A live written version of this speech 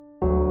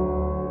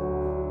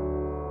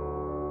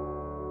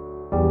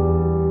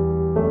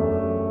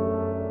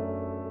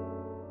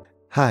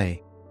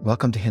Hi,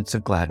 welcome to Hints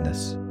of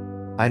Gladness.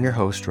 I'm your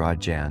host, Rod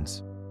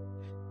Jans.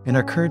 In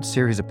our current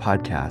series of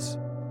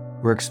podcasts,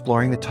 we're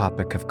exploring the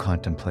topic of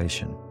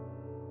contemplation.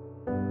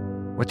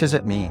 What does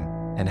it mean,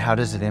 and how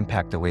does it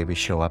impact the way we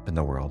show up in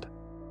the world?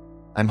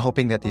 I'm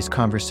hoping that these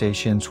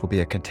conversations will be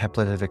a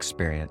contemplative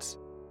experience,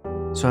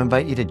 so I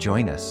invite you to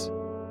join us,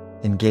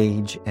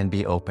 engage, and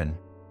be open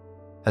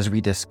as we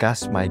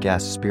discuss my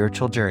guests'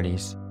 spiritual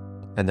journeys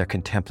and their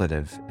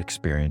contemplative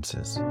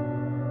experiences.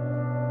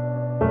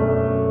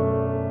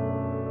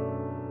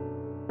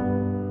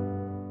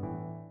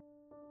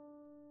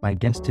 My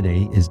guest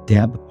today is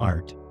Deb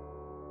Arndt.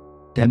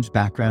 Deb's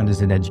background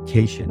is in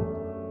education.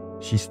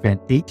 She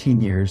spent 18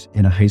 years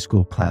in a high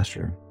school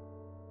classroom.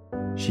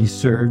 She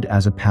served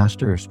as a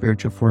pastor of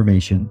spiritual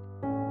formation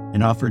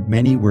and offered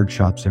many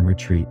workshops and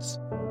retreats.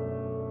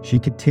 She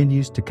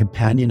continues to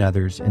companion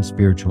others in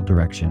spiritual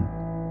direction.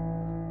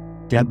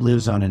 Deb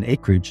lives on an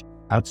acreage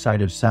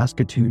outside of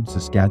Saskatoon,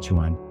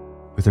 Saskatchewan,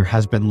 with her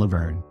husband,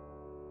 Laverne.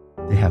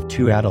 They have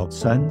 2 adult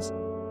sons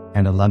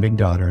and a loving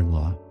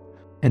daughter-in-law,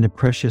 and a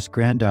precious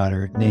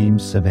granddaughter named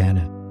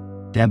Savannah.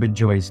 Deb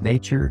enjoys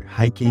nature,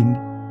 hiking,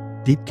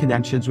 deep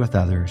connections with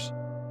others,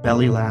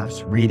 belly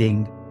laughs,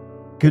 reading,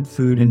 good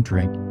food and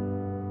drink,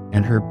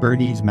 and her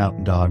Bernese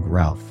mountain dog,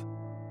 Ralph.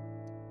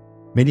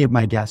 Many of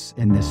my guests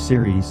in this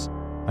series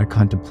on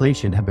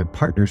contemplation have been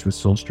partners with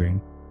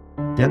Soulstream.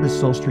 Deb is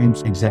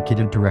Soulstream's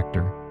executive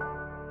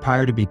director.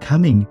 Prior to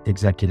becoming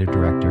executive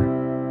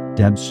director,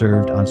 Deb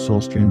served on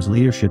Soulstream's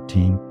leadership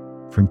team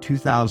from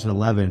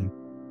 2011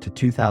 to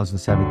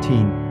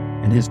 2017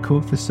 and has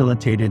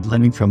co-facilitated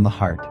Living from the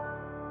Heart,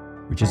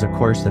 which is a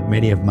course that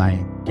many of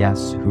my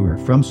guests who are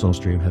from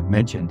Soulstream have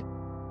mentioned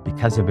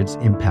because of its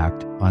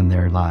impact on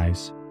their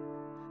lives.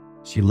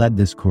 She led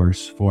this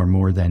course for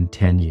more than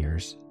 10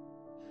 years.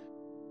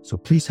 So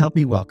please help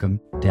me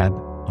welcome Deb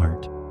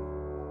Arndt.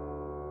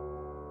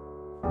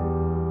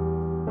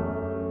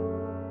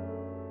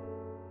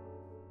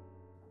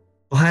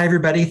 Well, hi,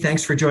 everybody.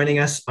 Thanks for joining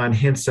us on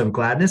Hints of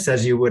Gladness.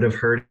 As you would have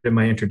heard in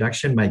my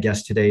introduction, my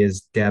guest today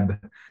is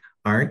Deb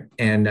Arndt.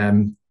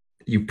 And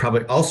you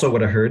probably also would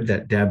have heard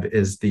that Deb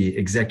is the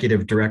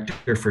executive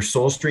director for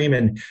Soulstream.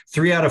 And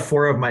 3 out of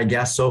 4 of my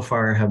guests so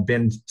far have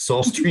been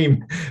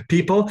Soulstream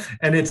people.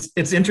 And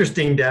it's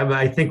interesting, Deb.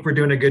 I think we're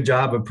doing a good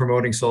job of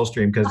promoting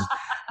Soulstream because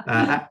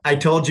I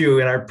told you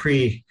in our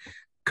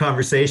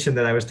pre-conversation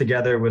that I was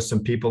together with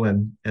some people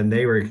and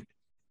they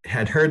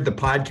had heard the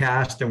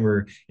podcast and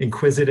were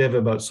inquisitive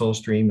about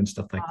Soulstream and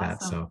stuff like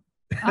that. So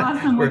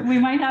awesome. We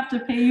might have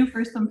to pay you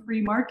for some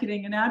free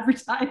marketing and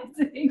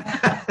advertising.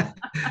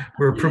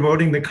 We're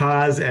promoting the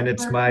cause, and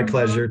it's my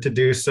pleasure to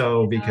do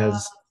so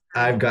because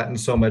I've gotten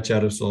so much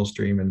out of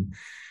Soulstream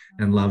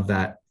and love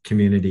that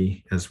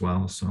community as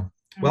well. So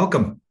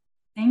welcome.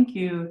 Thank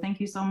you. Thank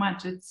you so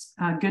much. It's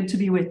good to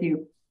be with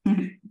you.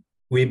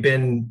 We've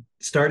been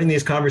starting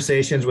these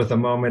conversations with a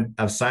moment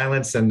of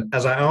silence. And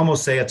as I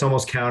almost say, it's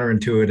almost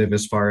counterintuitive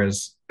as far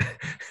as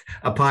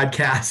a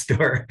podcast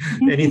or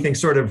anything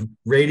sort of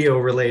radio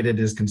related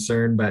is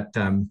concerned. But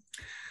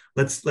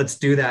let's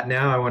do that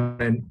now. I want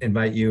to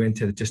invite you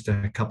into just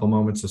a couple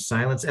moments of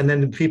silence. And then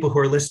the people who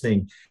are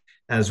listening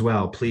as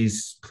well,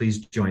 please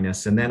join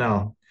us. And then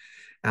I'll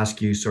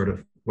ask you sort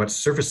of what's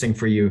surfacing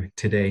for you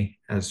today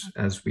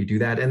as we do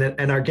that.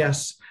 And our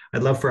guests,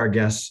 I'd love for our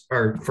guests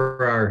or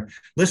for our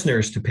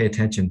listeners to pay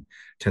attention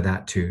to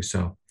that too.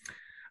 So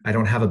I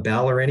don't have a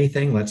bell or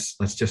anything. Let's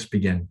just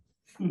begin.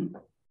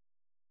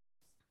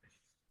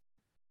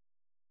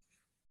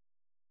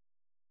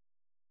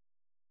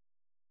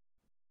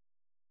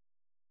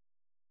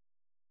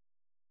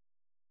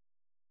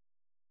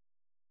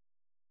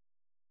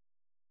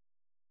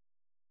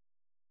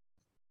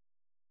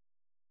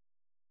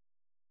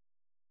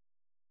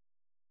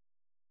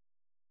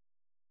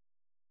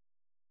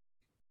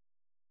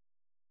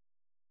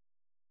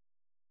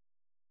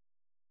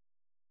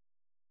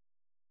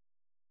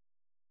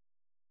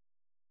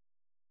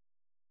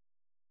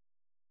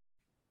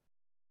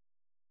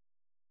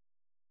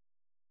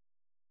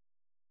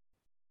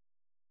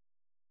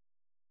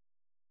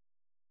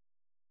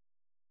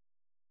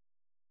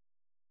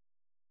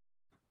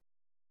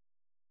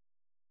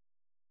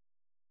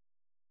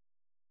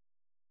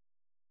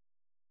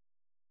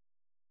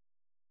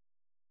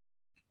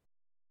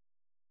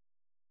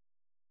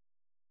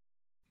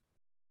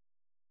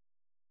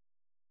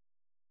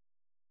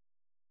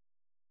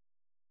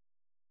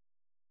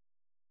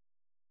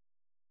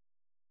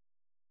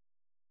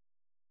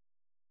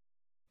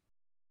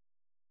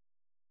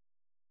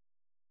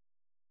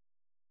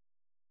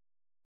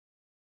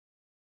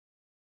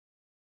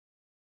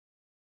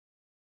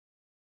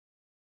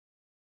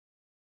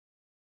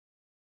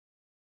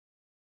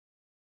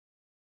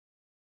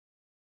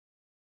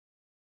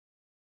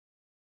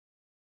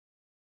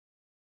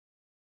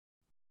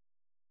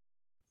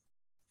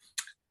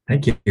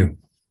 Thank you.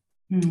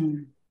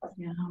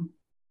 Yeah.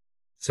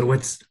 So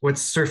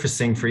what's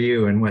surfacing for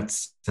you, and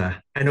what's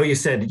I know you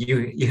said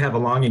you have a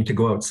longing to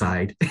go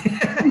outside.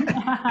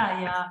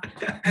 Yeah,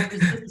 I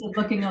was just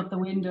looking out the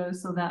window,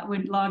 so that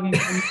would longing.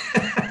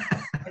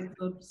 quite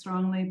so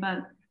strongly,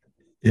 but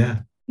Yeah.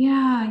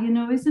 yeah,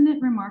 isn't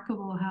it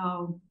remarkable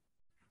how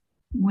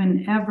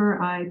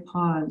whenever I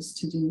pause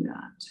to do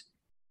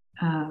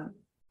that,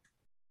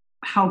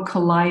 how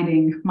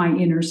colliding my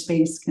inner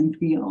space can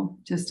feel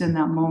just in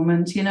that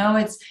moment.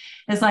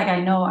 It's like,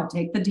 I know I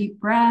take the deep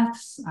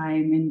breaths.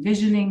 I'm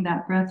envisioning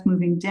that breath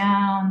moving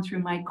down through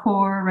my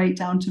core, right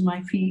down to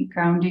my feet,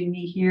 grounding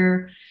me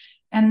here.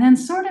 And then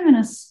sort of in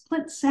a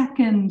split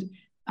second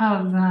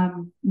of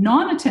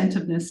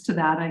non-attentiveness to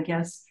that, I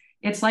guess,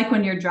 it's like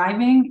when you're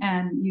driving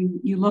and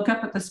you look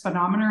up at the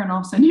speedometer and all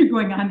of a sudden you're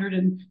going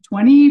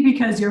 120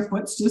 because your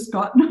foot's just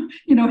gotten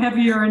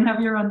heavier and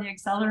heavier on the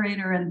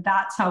accelerator, and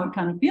that's how it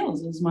kind of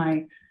feels. Is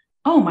my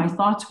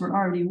thoughts were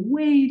already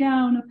way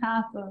down a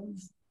path of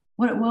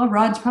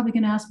Rod's probably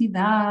going to ask me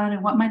that,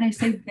 and what might I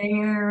say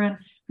there, and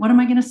what am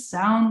I going to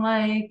sound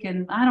like,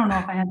 and I don't know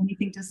if I have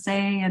anything to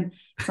say, and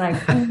it's like,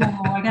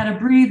 I got to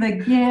breathe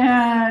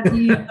again,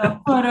 ease the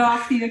foot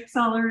off the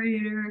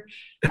accelerator.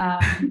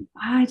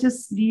 I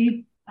just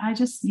need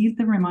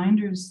the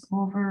reminders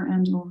over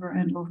and over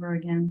and over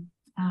again.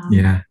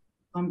 Yeah.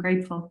 I'm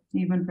grateful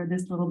even for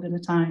this little bit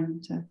of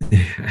time to.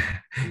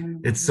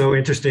 It's so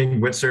interesting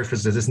what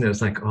surfaces, isn't it?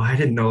 It's like, I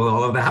didn't know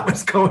all of that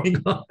was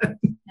going on.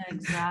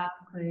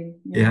 Exactly.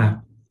 Yeah.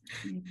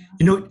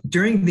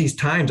 During these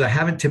times, I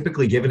haven't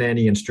typically given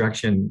any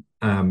instruction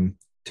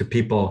to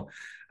people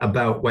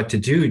about what to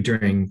do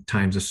during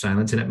times of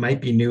silence. And it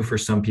might be new for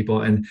some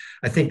people. And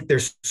I think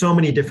there's so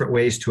many different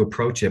ways to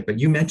approach it, but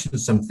you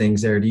mentioned some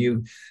things there. Do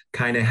you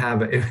kind of have,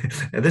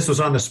 this was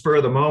on the spur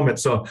of the moment.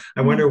 So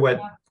I wonder what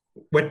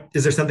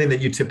is there something that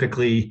you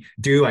typically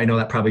do? I know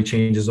that probably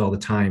changes all the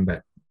time,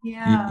 but.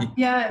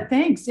 Yeah,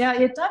 thanks. Yeah,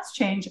 it does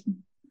change.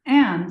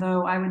 And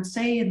though I would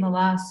say in the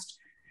last,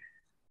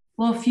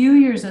 few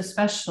years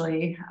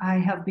especially, I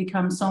have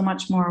become so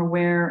much more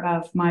aware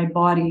of my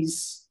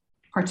body's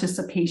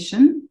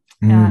participation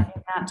in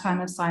that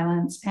time of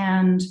silence.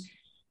 And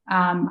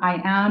I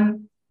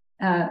am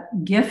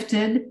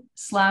gifted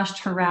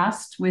 /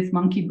 harassed with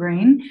monkey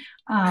brain.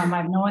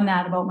 I've known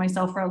that about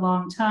myself for a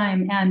long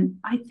time. And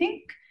I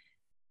think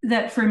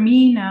that for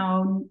me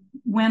now,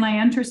 when I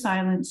enter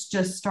silence,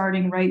 just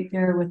starting right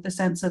there with the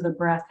sense of the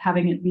breath,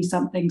 having it be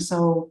something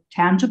so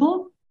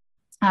tangible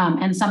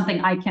and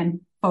something I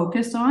can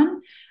focus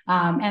on.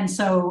 And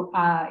so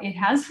it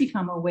has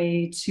become a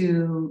way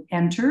to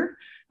enter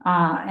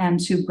and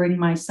to bring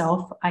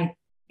myself,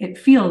 it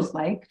feels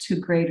like, to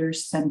greater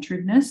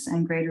centeredness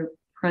and greater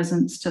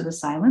presence to the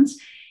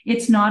silence.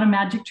 It's not a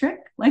magic trick.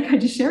 Like I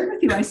just shared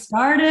with you, I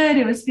started,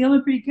 it was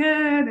feeling pretty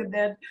good. And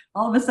then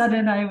all of a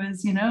sudden I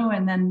was,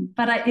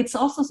 it's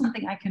also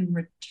something I can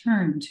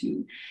return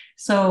to.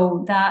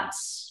 So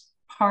that's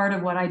part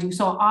of what I do.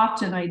 So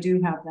often I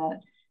do have that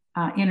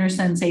inner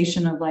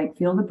sensation of like,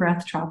 feel the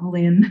breath travel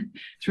in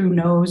through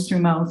nose, through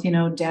mouth,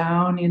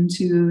 down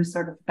into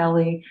sort of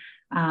belly.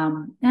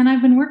 And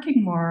I've been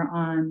working more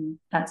on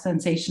that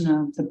sensation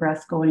of the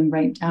breath going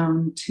right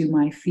down to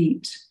my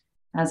feet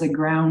as a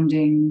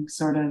grounding,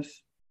 sort of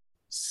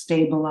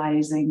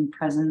stabilizing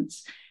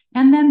presence,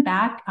 and then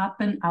back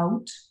up and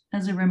out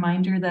as a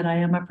reminder that I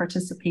am a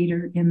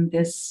participator in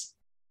this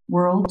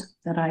world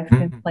that I've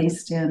been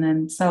placed in.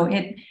 And so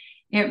it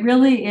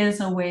really is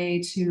a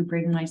way to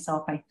bring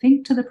myself, I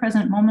think, to the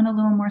present moment a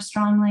little more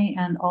strongly,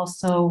 and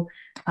also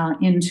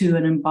into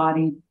an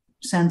embodied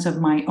sense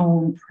of my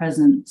own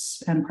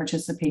presence and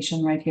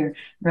participation right here,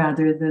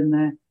 rather than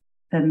the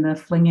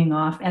flinging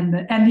off and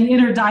the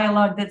inner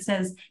dialogue that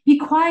says, be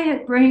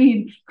quiet,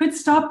 brain, could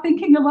stop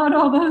thinking about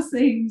all those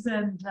things.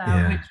 And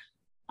which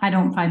I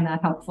don't find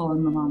that helpful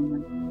in the long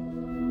run.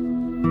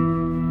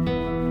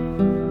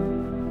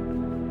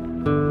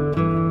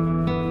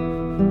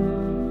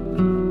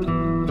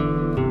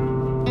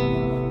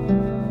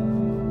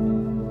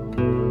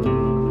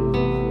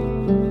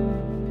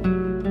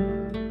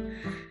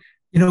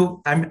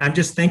 I'm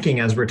just thinking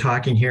as we're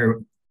talking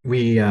here,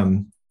 we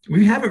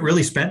haven't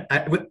really spent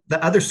with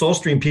the other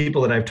Soulstream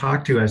people that I've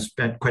talked to. I've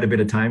spent quite a bit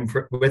of time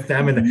with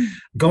them, and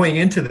going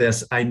into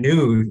this, I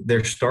knew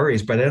their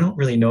stories, but I don't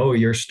really know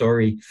your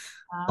story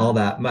all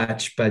that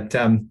much. But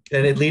and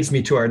it leads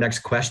me to our next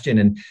question.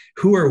 And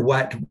who or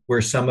what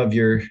were some of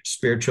your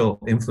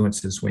spiritual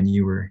influences when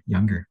you were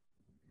younger?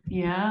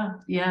 Yeah.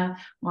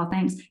 Well,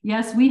 thanks.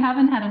 Yes, we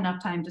haven't had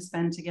enough time to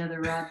spend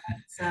together, Rod.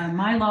 That's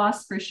my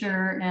loss for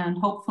sure, and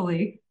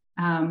hopefully.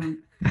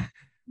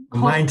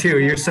 Mine too.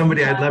 You're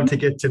somebody I'd love to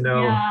get to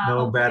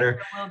know better.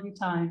 There will be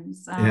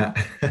times. Yeah.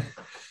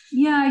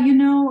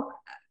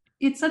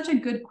 It's such a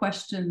good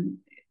question.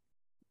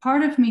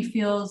 Part of me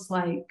feels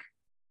like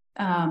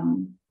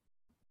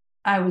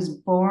I was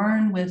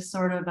born with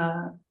sort of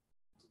a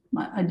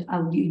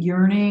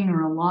yearning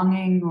or a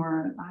longing,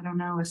 or I don't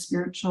know, a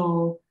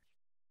spiritual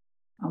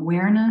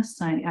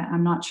awareness.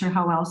 I'm not sure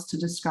how else to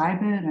describe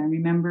it. I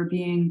remember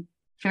being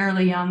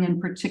fairly young,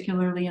 and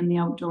particularly in the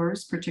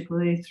outdoors,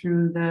 particularly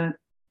through the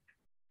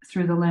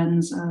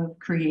lens of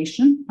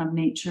creation, of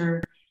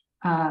nature,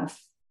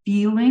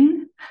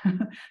 feeling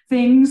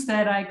things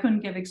that I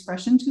couldn't give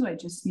expression to. I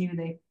just knew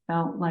they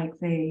felt like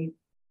they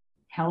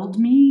held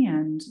me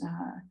and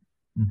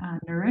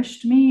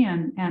nourished me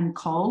and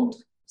called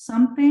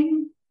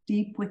something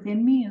deep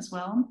within me as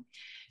well.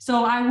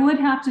 So I would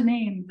have to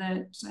name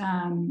that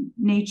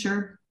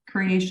nature,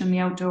 creation, the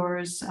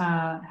outdoors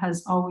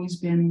has always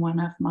been one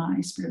of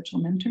my spiritual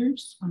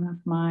mentors, one of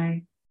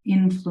my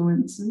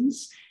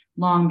influences,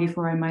 long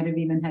before I might have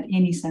even had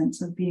any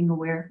sense of being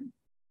aware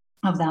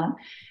of that.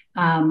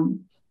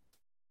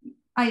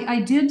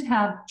 I did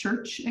have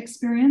church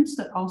experience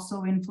that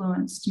also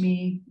influenced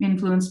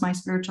my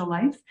spiritual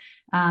life.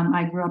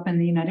 I grew up in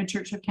the United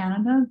Church of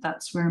Canada.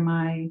 That's where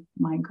my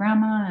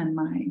grandma and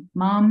my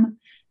mom,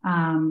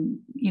 and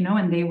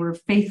they were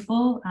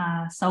faithful,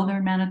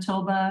 Southern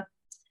Manitoba.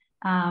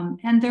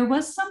 And there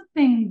was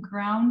something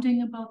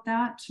grounding about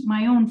that.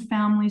 My own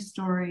family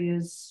story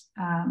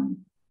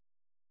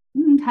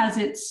has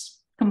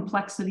its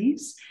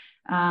complexities.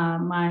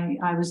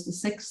 I was the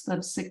sixth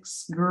of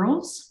six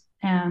girls.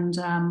 And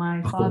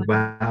my father,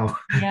 wow.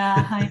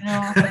 Yeah, I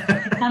know.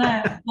 It kind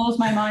of blows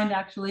my mind,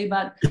 actually.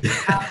 But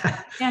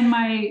and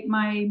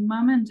my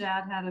mom and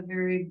dad had a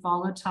very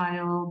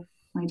volatile.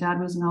 My dad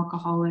was an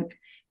alcoholic.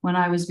 When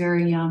I was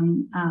very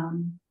young,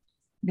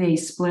 they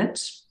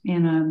split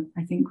in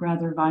I think,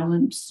 rather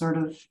violent sort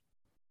of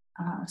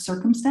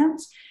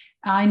circumstance.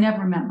 I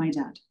never met my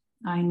dad.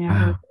 I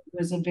never. It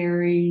was a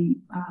very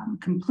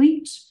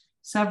complete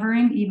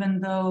severing, even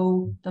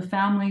though the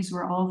families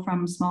were all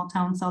from small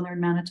town Southern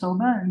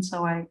Manitoba. And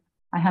so I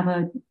have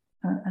a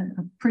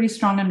pretty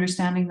strong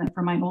understanding that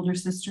for my older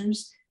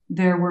sisters,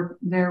 there were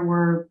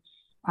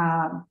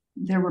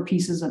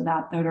pieces of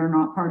that are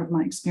not part of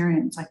my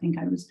experience. I think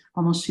I was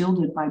almost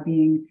shielded by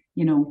being,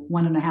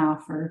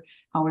 1.5 or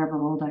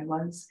however old I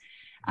was.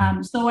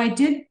 So I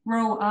did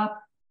grow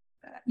up,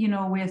 in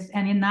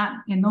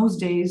those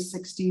days,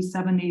 60s,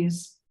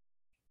 70s,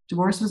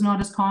 divorce was not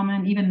as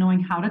common. Even knowing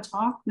how to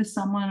talk with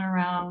someone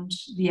around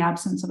the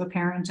absence of a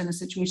parent in a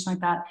situation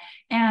like that.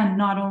 And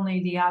not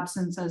only the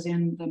absence as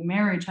in the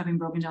marriage having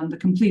broken down, the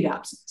complete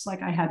absence.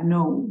 Like I had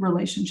no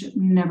relationship,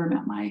 never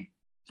met my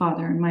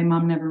father, and my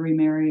mom never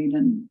remarried.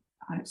 And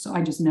so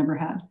I just never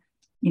had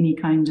any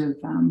kind of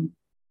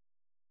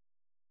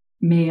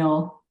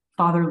male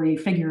fatherly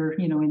figure,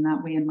 in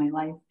that way in my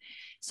life.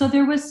 So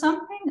there was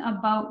something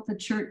about the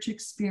church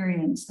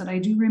experience that I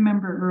do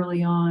remember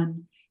early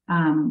on.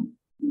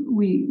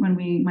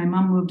 My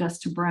mom moved us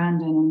to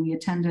Brandon, and we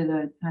attended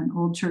an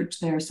old church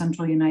there,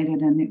 Central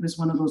United, and it was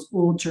one of those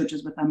old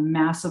churches with a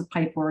massive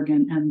pipe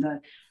organ and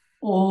the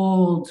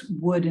old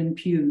wooden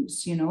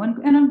pews, and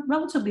a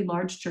relatively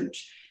large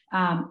church.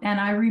 And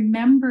I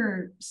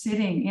remember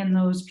sitting in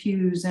those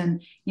pews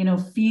and,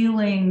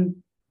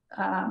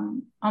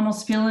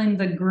 almost feeling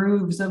the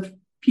grooves of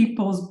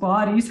people's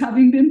bodies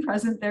having been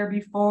present there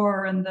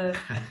before, and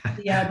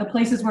the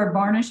places where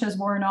varnish has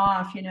worn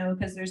off,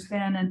 because there's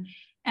been,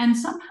 and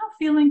somehow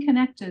feeling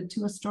connected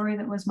to a story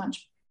that was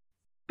much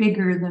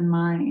bigger than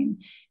mine.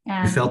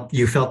 And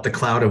you felt the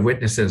cloud of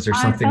witnesses or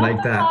something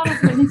like that. Cloud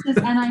of witnesses,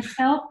 and I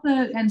felt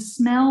and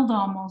smelled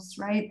almost,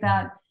 right,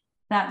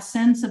 that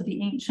sense of the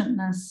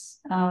ancientness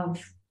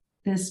of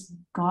this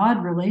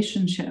God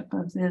relationship,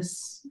 of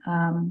this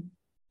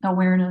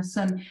awareness.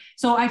 And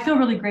so I feel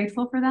really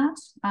grateful for that.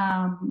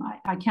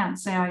 I can't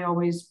say I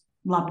always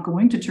loved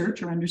going to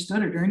church or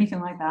understood it or anything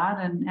like that.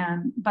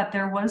 But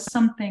there was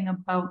something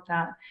about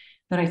that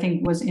I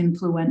think was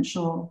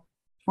influential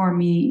for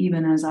me,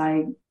 even as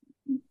I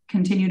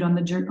continued on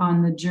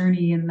the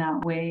journey in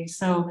that way.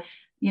 So,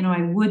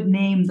 I would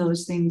name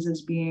those things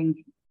as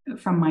being,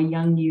 from my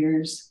young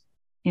years,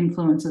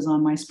 influences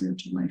on my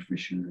spiritual life for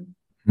sure.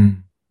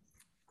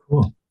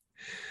 Cool.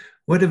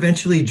 What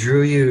eventually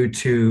drew you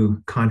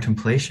to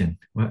contemplation?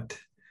 What?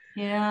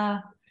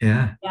 Yeah,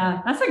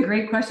 that's a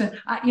great question.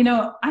 I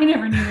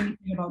never knew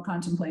anything about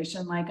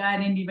contemplation. Like I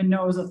didn't even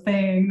know it was a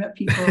thing that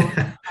people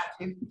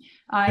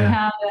I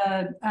had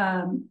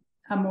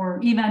a more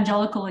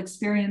evangelical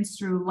experience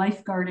through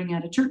lifeguarding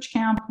at a church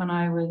camp when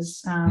I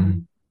was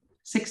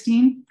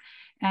 16.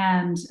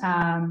 And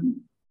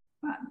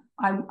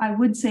I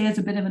would say, as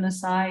a bit of an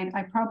aside,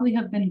 I probably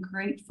have been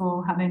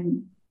grateful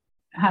having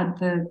had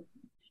the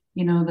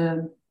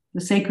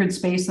sacred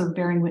space of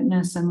bearing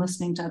witness and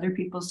listening to other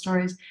people's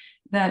stories,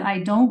 that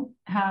I'm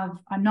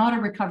not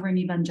a recovering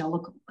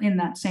evangelical in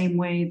that same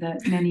way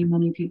that many,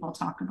 many people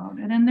talk about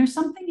it. And there's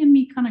something in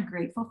me kind of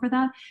grateful for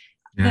that,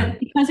 that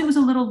because it was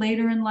a little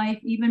later in life,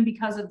 even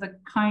because of the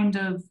kind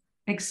of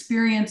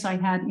experience I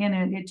had in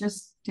it, it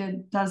just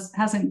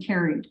hasn't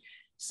carried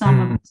some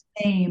of the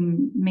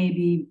same,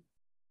 maybe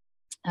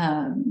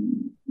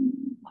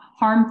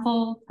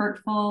harmful,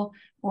 hurtful,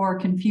 or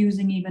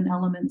confusing even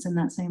elements in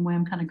that same way.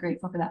 I'm kind of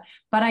grateful for that.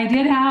 But I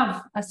did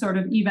have a sort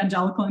of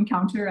evangelical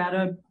encounter at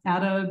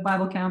a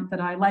Bible camp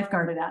that I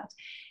lifeguarded at.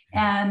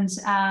 And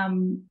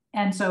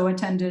so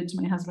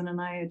my husband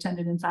and I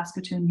attended in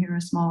Saskatoon here,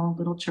 a small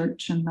little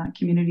church, and that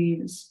community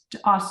is to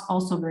us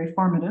also very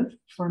formative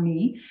for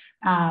me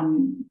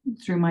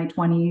through my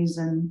 20s.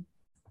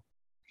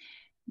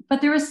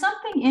 But there was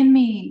something in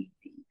me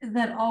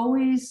that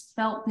always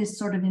felt this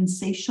sort of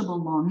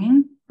insatiable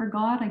longing for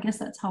God. I guess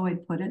that's how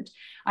I'd put it.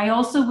 I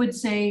also would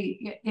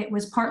say it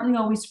was partly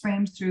always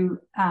framed through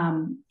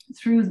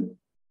the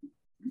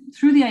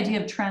idea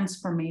of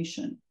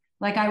transformation.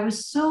 Like I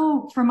was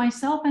so, for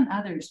myself and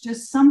others,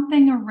 just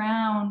something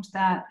around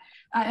that.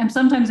 I am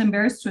sometimes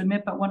embarrassed to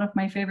admit, but one of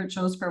my favorite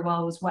shows for a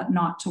while was What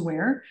Not to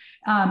Wear.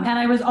 And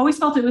I always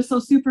felt it was so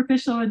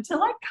superficial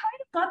until I kind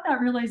of got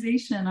that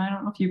realization. I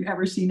don't know if you've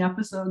ever seen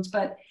episodes,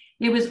 but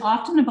it was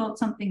often about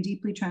something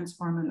deeply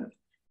transformative,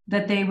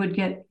 that they would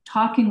get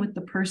talking with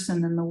the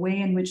person and the way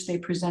in which they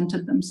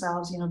presented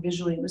themselves,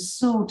 visually. It was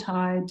so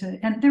tied to,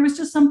 and there was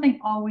just something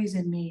always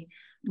in me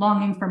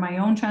longing for my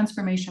own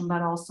transformation,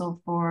 but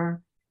also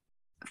for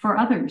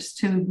others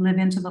to live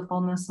into the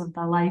fullness of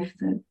the life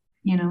that,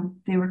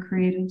 they were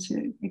created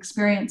to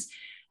experience.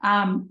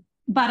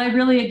 But I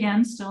really,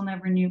 again, still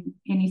never knew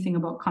anything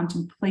about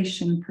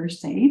contemplation per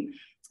se.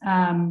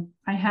 I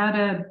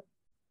had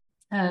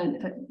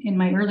in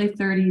my early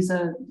 30s,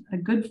 a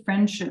good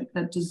friendship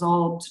that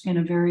dissolved in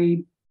a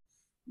very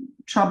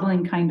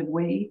troubling kind of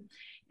way.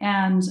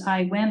 And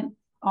I went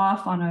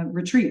off on a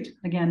retreat.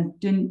 Again,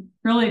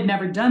 had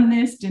never done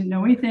this, didn't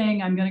know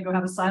anything. I'm going to go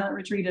have a silent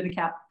retreat at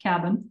a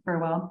cabin for a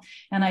while.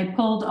 And I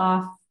pulled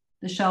off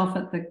the shelf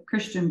at the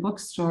Christian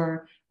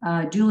bookstore,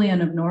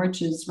 Julian of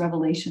Norwich's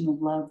Revelation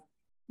of Love.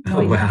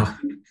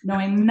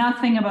 Knowing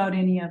nothing about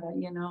any of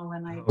it, and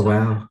I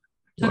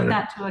took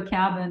that to a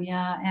cabin.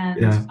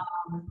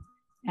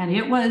 And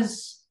it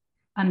was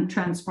a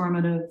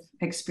transformative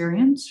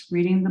experience,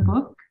 reading the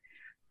book,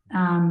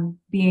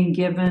 being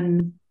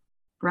given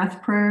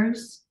breath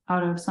prayers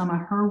out of some of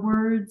her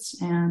words,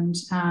 and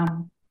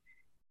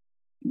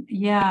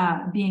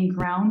being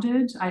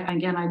grounded.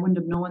 I wouldn't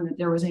have known that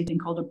there was anything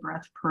called a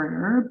breath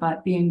prayer,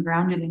 but being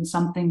grounded in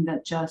something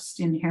that just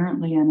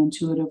inherently and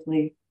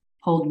intuitively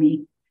pulled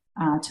me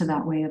to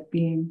that way of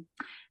being.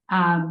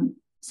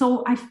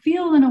 So I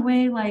feel in a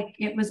way like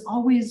it was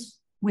always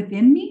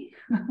within me,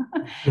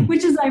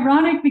 which is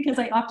ironic because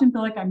I often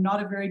feel like I'm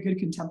not a very good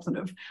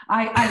contemplative.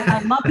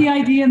 I love the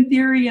idea in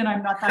theory, and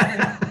I'm not that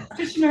good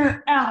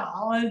practitioner at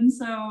all. And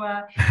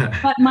so,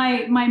 but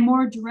my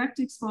more direct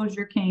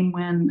exposure came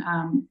when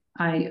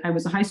I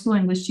was a high school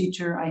English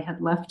teacher. I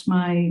had left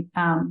my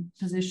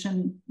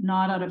position,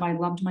 not out of I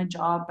loved my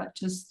job, but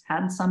just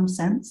had some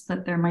sense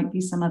that there might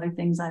be some other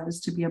things I was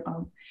to be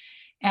about.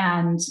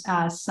 And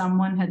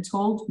someone had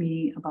told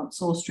me about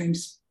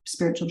Soulstream's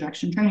spiritual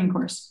direction training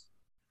course.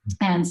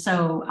 And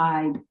so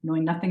I,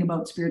 knowing nothing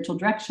about spiritual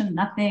direction,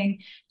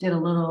 did a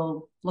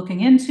little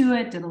looking into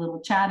it, did a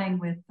little chatting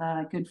with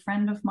a good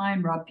friend of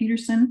mine, Rob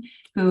Peterson,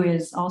 who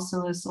is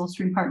also a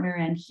Soulstream partner,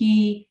 and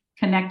he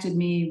connected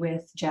me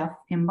with Jeff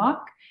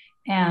Imbach.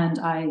 And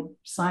I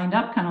signed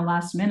up kind of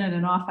last minute,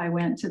 and off I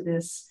went to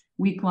this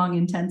week-long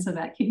intensive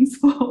at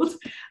Kingsfold,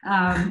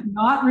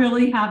 not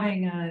really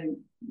having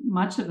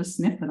much of a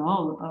sniff at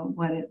all about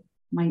what it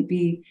might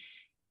be,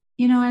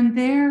 and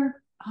there,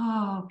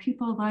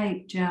 people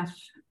like Jeff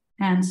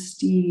and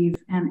Steve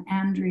and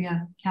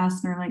Andrea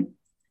Kastner, like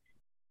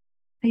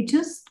they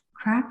just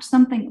cracked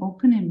something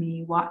open in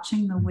me,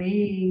 watching the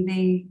way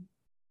they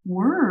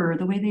were,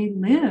 the way they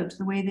lived,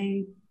 the way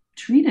they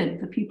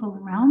treated the people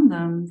around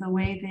them, the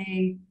way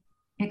they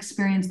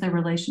experienced their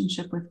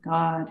relationship with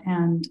God.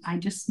 And I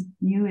just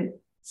knew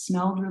it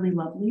smelled really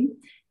lovely,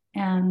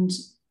 and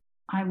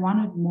I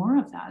wanted more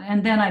of that.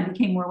 And then I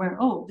became more aware,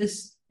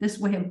 this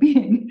way of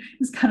being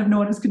is kind of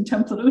known as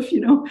contemplative,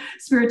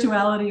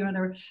 spirituality or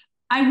whatever.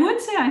 I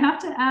would say, I have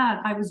to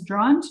add, I was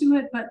drawn to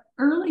it, but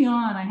early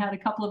on, I had a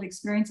couple of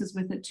experiences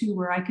with it too,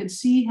 where I could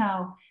see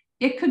how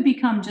it could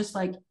become just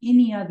like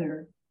any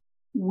other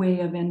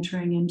way of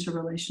entering into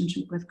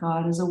relationship with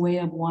God, as a way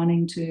of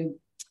wanting to,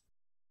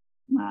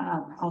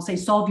 I'll say,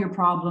 solve your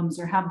problems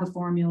or have the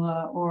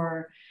formula,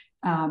 or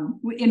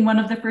in one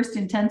of the first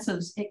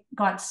intensives, it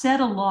got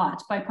said a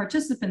lot by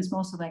participants,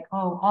 mostly like,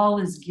 all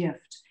is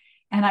gift.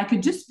 And I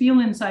could just feel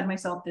inside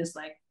myself this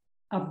like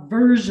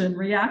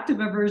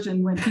reactive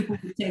aversion when people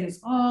would say this,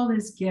 all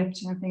this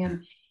gift and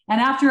everything. And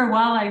after a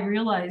while, I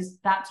realized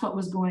that's what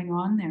was going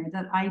on there,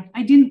 that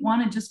I didn't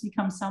want to just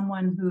become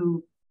someone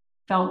who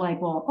felt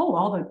like,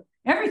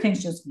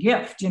 everything's just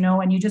gift,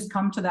 and you just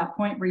come to that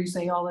point where you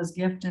say all is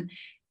gift. And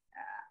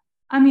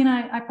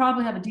I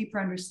probably have a deeper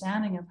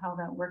understanding of how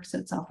that works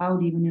itself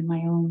out, even in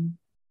my own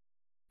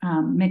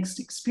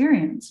mixed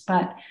experience.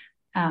 But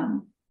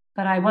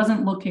I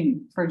wasn't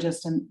looking for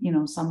just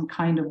some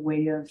kind of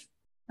way of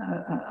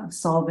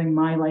solving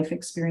my life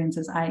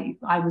experiences. I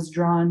was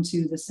drawn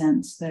to the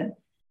sense that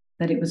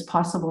it was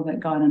possible that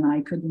God and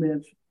I could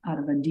live out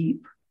of a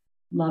deep,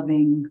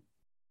 loving,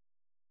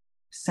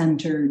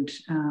 centered,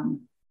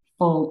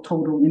 full,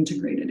 total,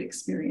 integrated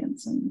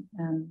experience. And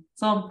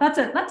so that's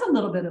a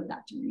little bit of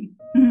that journey.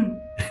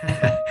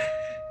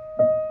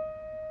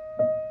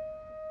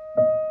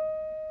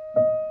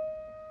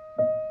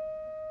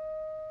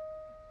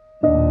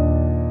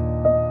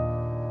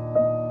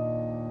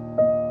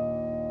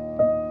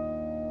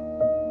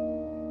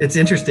 It's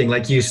interesting,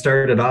 like you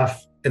started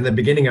off in the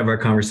beginning of our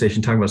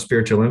conversation talking about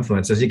spiritual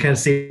influences. You kind of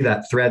see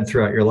that thread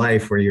throughout your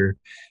life where you're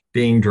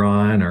being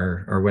drawn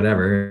or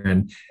whatever,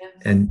 Yes.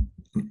 and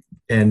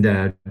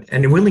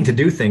and willing to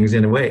do things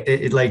in a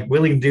way, like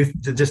willing to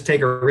just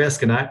take a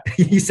risk. And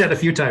he said a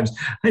few times,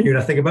 I knew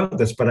nothing about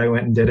this, but I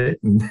went and did it.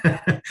 And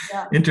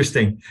Yeah.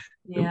 interesting.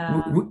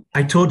 Yeah.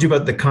 I told you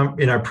about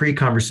in our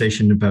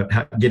pre-conversation about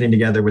getting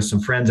together with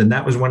some friends, and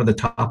that was one of the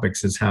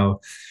topics, is how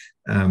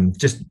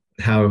just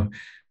how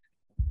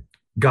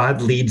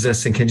God leads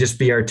us and can just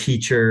be our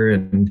teacher,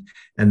 and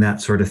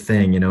that sort of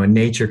thing, and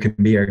nature can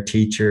be our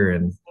teacher,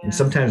 and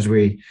sometimes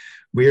we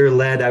are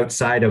led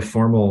outside of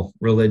formal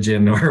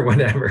religion or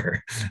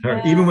whatever,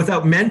 or even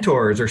without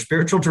mentors or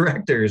spiritual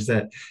directors,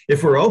 that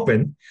if we're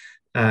open,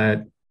 God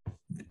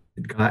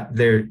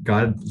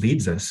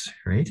leads us,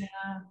 right?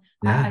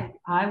 Yeah.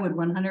 I would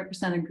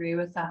 100% agree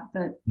with that,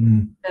 that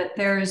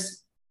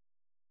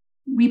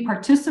we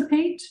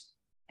participate,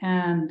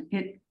 and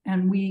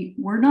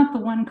we're not the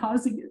one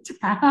causing it to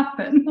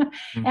happen.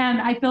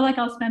 And I feel like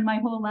I'll spend my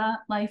whole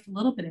life a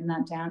little bit in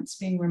that dance,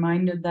 being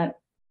reminded that,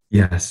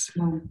 yes,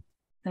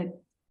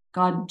 that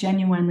God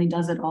genuinely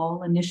does it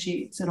all,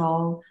 initiates it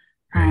all,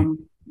 right.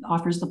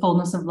 Offers the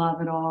fullness of love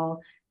at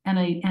all. And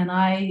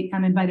I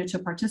am invited to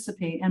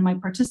participate, and my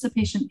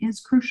participation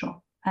is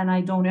crucial. And I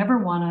don't ever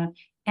want to,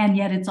 and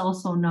yet it's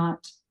also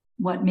not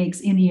what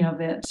makes any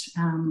of it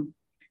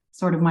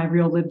sort of my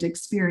real lived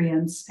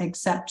experience,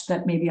 except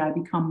that maybe I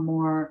become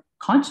more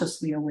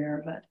consciously aware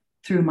of it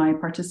through my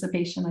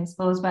participation, I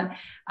suppose. But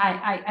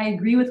I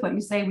agree with what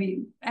you say.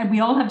 We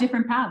all have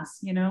different paths,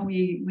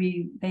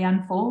 they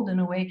unfold in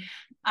a way.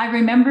 I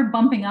remember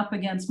bumping up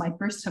against my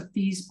first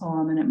Hafiz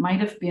poem, and it might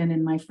have been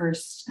in my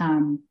first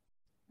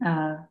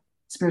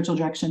spiritual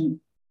direction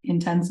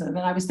intensive. And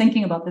I was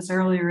thinking about this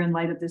earlier in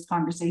light of this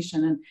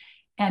conversation,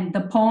 and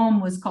the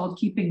poem was called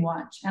Keeping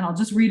Watch. And I'll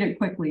just read it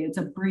quickly. It's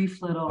a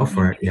brief little. Go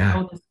for it.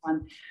 Yeah. This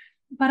one.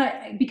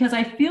 But because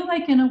I feel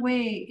like in a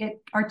way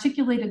it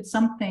articulated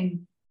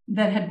something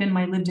that had been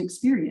my lived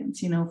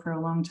experience, for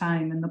a long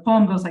time. And the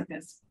poem goes like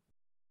this.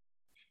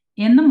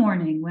 In the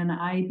morning, when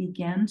I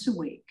began to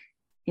wake,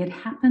 it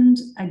happened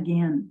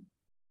again.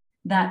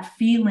 That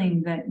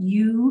feeling that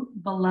you,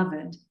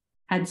 beloved,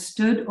 had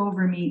stood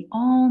over me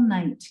all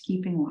night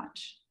keeping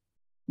watch.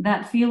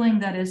 That feeling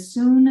that as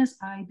soon as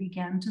I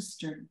began to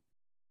stir,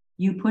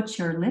 you put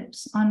your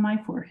lips on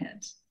my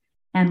forehead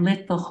and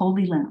lit the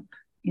holy lamp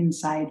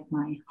inside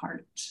my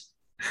heart.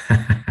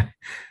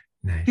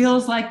 Nice.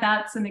 Feels like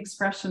that's an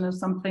expression of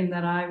something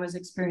that I was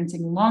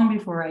experiencing long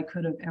before I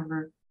could have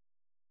ever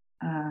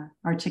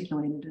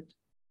articulated it.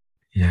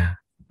 Yeah.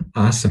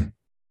 Awesome.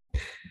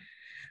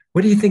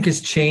 What do you think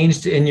has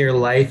changed in your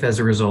life as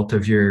a result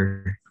of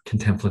your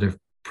contemplative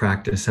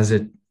practice? Has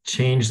it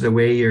changed the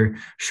way you're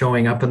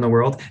showing up in the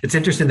world? It's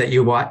interesting that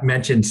you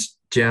mentioned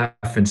Jeff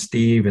and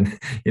Steve, and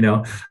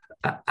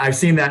I've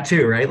seen that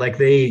too, right? Like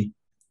they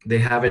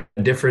have a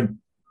different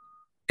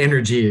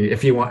energy,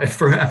 if you want,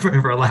 for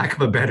lack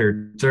of a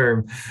better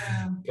term.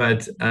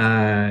 But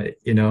I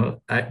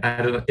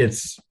don't.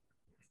 It's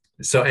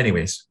so.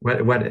 Anyways, what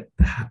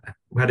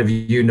have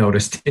you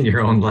noticed in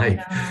your own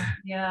life?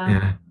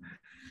 Yeah.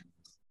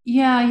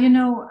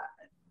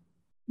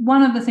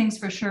 One of the things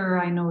for sure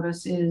I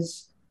notice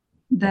is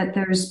that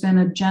there's been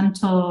a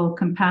gentle,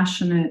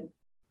 compassionate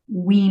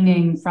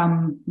weaning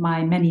from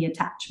my many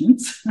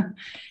attachments.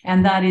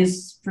 And that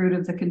is fruit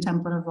of the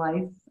contemplative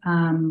life.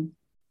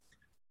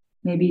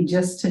 Maybe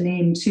just to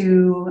name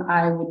two,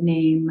 I would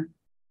name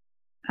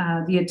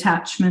the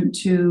attachment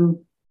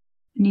to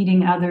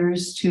needing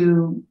others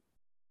to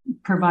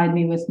provide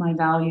me with my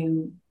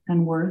value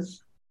and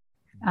worth.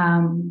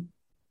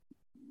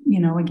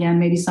 Again,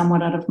 maybe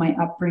somewhat out of my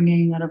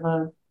upbringing, out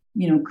of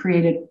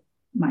created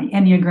my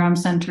Enneagram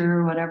Center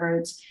or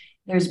whatever.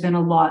 There's been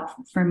a lot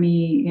for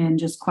me in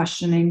just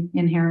questioning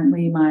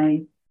inherently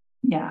my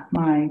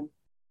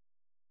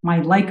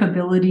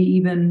likability,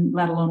 even,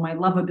 let alone my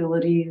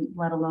lovability,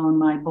 let alone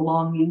my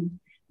belonging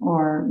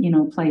or,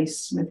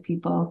 place with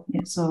people.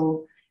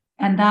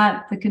 And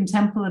that the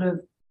contemplative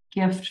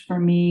gift for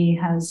me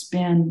has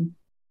been,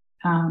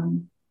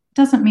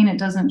 doesn't mean it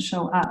doesn't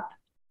show up,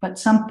 but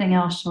something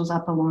else shows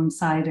up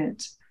alongside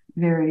it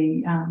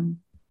very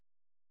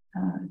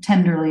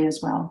tenderly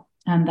as well.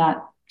 And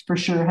that for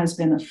sure has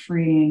been a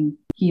freeing,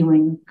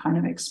 healing kind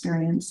of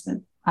experience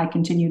that I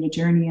continue to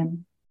journey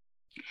in.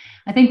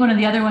 I think one of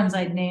the other ones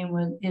I'd name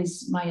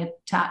is my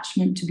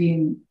attachment to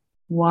being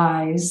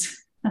wise.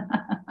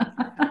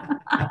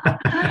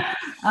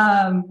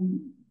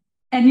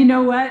 And you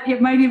know what?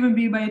 It might even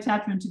be my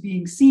attachment to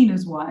being seen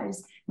as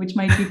wise, which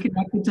might be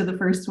connected to the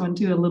first one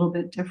too, a little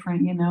bit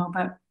different,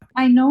 But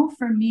I know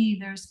for me,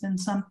 there's been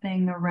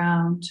something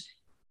around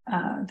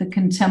the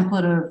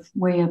contemplative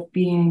way of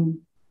being,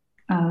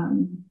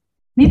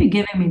 maybe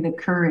giving me the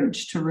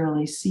courage to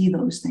really see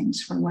those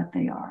things for what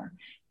they are.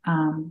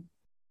 And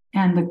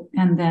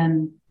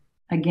then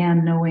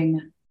again,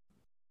 knowing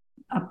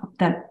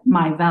that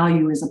my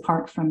value is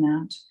apart from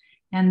that.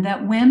 And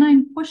that when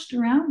I'm pushed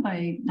around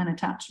by an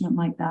attachment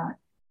like that,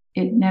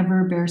 it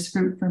never bears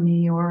fruit for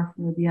me or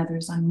for the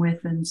others I'm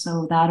with. And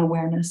so that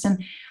awareness.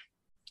 And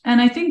And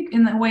I think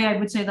in that way, I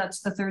would say that's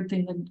the third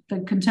thing.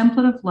 The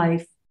contemplative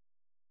life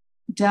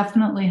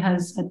definitely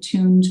has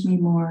attuned me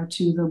more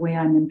to the way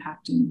I'm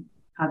impacting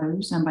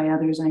others. And by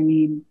others, I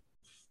mean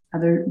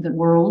the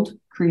world,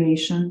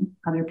 creation,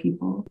 other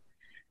people.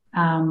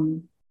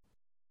 And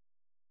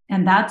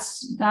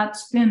that's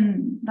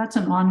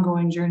an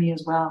ongoing journey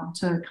as well,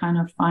 to kind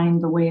of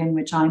find the way in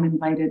which I'm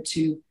invited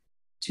to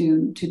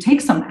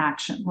take some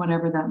action,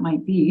 whatever that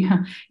might be,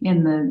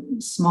 in the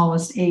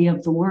smallest A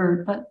of the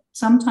word, but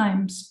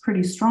sometimes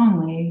pretty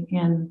strongly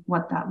in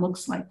what that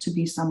looks like, to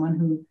be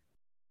someone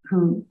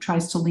who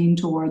tries to lean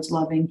towards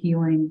loving,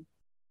 healing,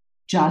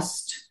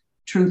 just,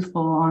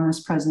 truthful,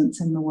 honest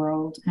presence in the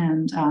world.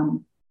 And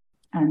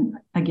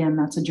again,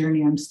 that's a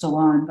journey I'm still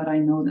on, but I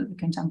know that the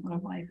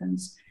contemplative life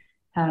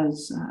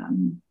has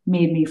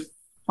made me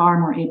far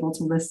more able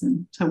to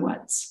listen to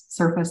what's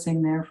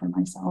surfacing there for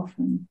myself.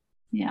 And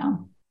yeah,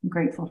 I'm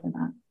grateful for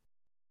that.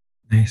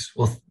 Nice.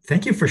 Well,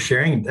 thank you for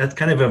sharing. That's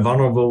kind of a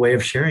vulnerable way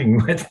of sharing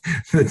what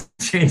the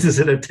changes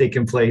that have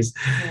taken place,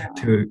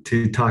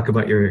 to talk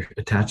about your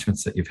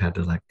attachments that you've had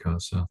to let go.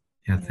 So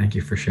yeah, thank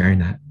you for sharing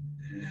that.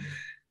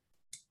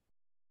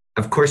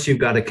 Of course, you've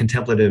got a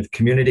contemplative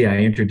community. I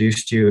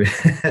introduced you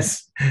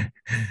as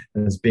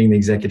being the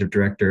executive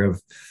director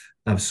of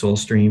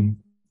Soulstream.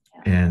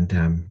 And,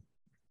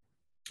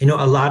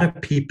 a lot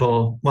of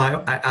people,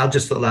 well, I'll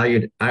just allow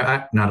you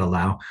to, not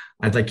allow,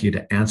 I'd like you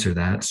to answer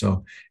that.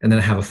 So, and then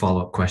I have a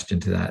follow-up question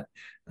to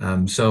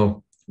that.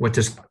 So what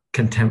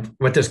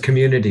does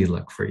community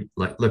look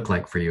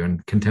like for you,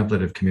 and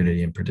contemplative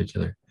community in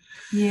particular?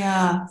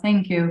 Yeah,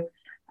 thank you.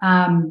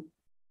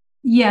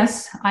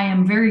 Yes, I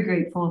am very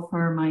grateful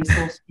for my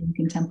Soulstream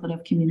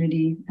contemplative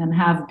community, and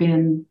have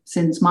been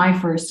since my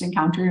first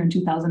encounter in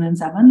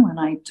 2007, when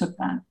I took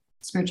that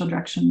spiritual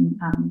direction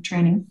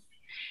training.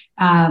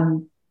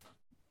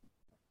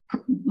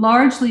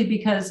 Largely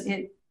because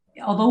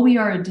although we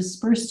are a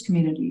dispersed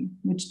community,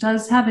 which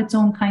does have its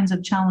own kinds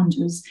of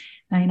challenges.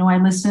 I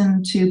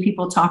listened to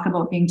people talk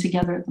about being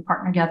together at the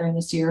partner gathering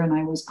this year, and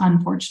I was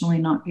unfortunately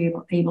not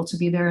able to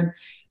be there. And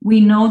we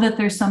know that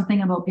there's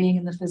something about being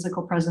in the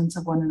physical presence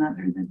of one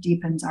another that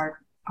deepens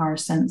our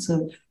sense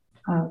of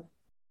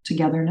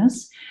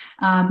togetherness.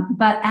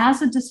 But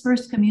as a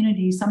dispersed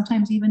community,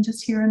 sometimes even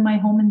just here in my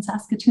home in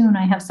Saskatoon,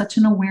 I have such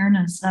an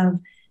awareness of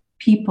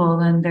people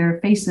and their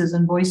faces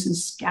and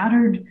voices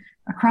scattered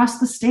across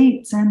the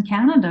States and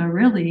Canada,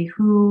 really,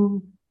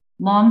 who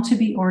long to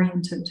be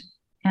oriented,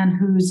 and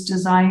whose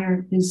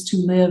desire is to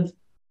live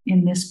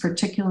in this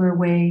particular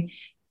way.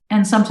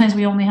 And sometimes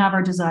we only have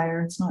our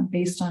desire. It's not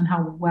based on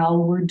how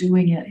well we're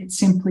doing it. It's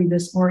simply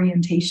this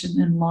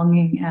orientation and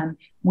longing and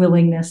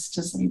willingness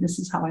to say, this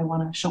is how I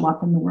want to show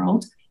up in the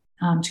world,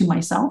 to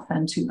myself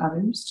and to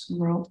others, to the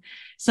world.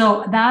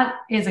 So that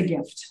is a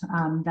gift,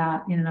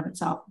 that in and of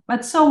itself.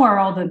 But so are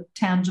all the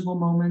tangible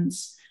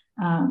moments,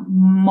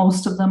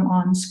 most of them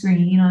on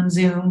screen, on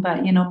Zoom,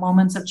 but,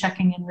 moments of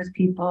checking in with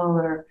people,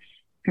 or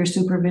peer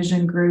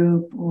supervision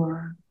group,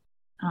 or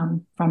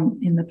from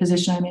in the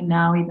position I'm in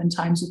now, even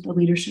times with the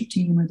leadership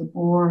team or the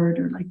board,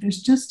 or like,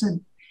 there's just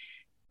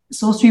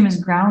Soulstream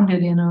is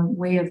grounded in a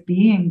way of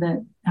being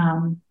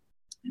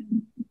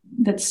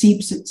that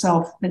seeps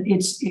itself, that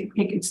it's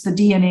the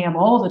DNA of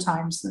all the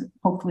times that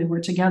hopefully we're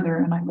together.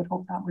 And I would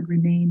hope that would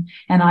remain.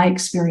 And I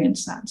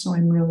experienced that. So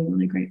I'm really,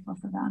 really grateful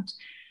for that.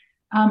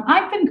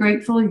 I've been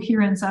grateful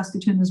here in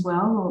Saskatoon as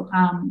well,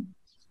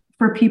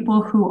 for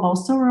people who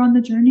also are on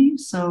the journey.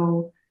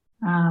 So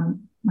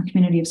a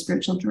community of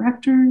spiritual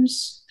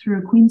directors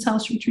through Queen's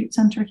House Retreat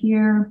Center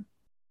here,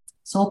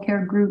 Soul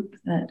Care group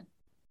that,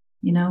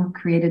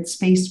 created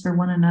space for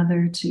one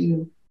another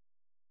to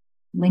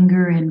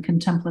linger in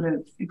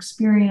contemplative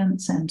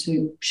experience and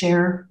to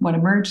share what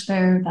emerged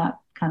there, that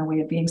kind of way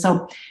of being.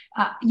 So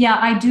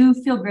I do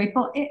feel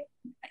grateful.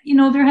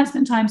 There has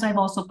been times I've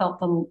also felt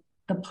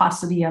the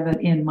paucity of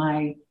it in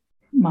my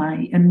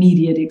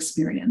immediate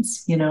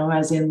experience,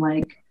 as in,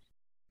 like,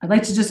 I'd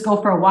like to just go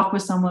for a walk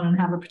with someone and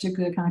have a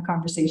particular kind of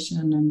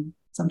conversation. And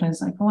sometimes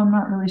like, I'm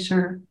not really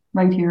sure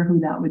right here who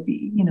that would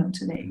be,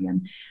 today.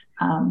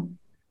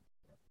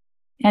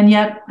 And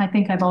yet I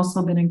think I've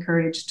also been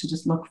encouraged to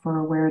just look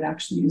for where it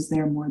actually is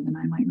there more than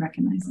I might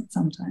recognize it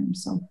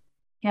sometimes. So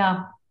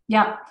yeah.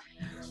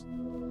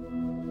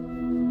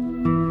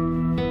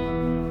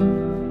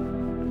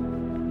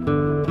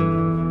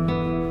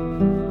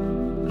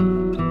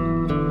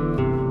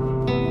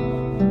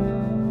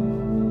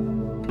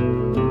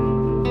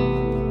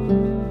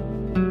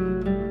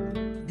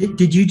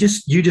 Did you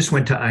just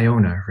went to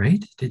Iona,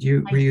 right?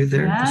 Were you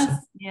there? Yes.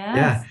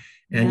 Yeah.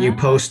 And you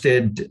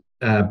posted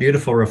a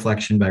beautiful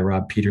reflection by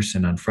Rob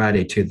Peterson on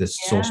Friday to the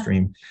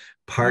Soulstream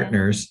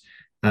partners.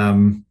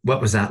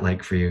 What was that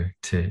like for you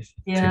to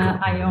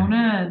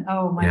Iona?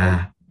 Oh my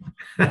God.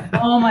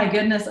 Oh my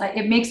goodness.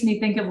 It makes me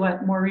think of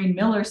what Maureen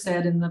Miller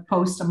said in the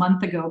post a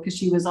month ago, because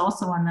she was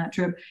also on that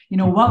trip.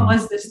 What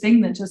was this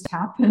thing that just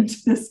happened?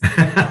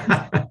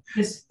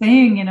 This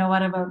thing,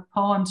 out of a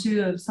poem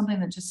too, of something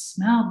that just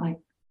smelled like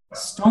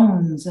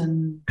stones.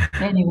 And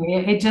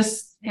anyway, it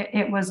just,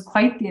 it was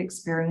quite the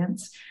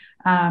experience.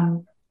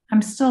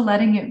 I'm still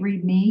letting it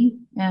read me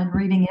and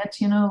reading it,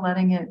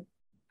 letting it.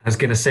 I was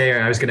going to say,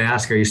 I was going to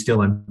ask, are you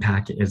still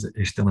unpacking?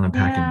 You're still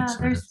unpacking it? Yeah,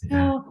 Sort of?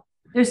 Yeah.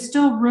 there's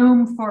still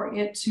room for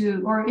it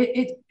to, or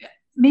it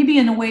maybe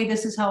in a way,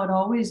 this is how it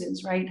always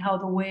is, right? How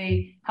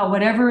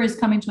whatever is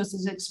coming to us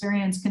as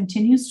experience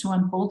continues to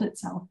unfold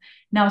itself.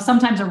 Now,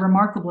 sometimes a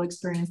remarkable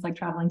experience like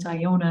traveling to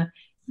Iona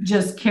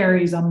just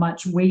carries a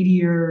much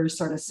weightier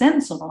sort of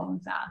sense of all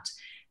of that.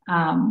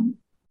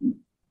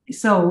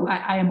 So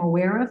I am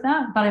aware of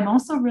that, but I'm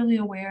also really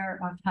aware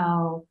of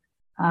how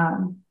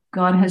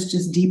God has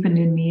just deepened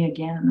in me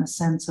again a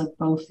sense of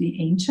both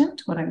the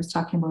ancient, what I was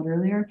talking about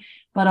earlier,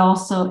 but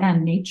also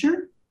and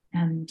nature,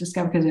 and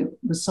discover, because it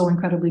was so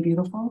incredibly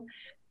beautiful,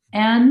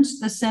 and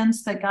the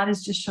sense that God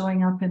is just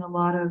showing up in a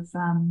lot of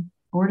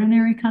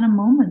ordinary kind of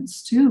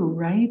moments too,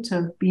 right?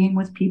 Of being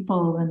with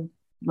people and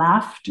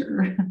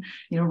laughter.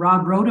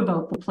 Rob wrote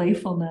about the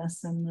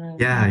playfulness and the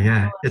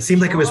Yeah. It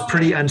seemed like it was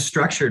pretty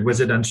unstructured.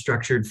 Was it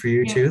unstructured for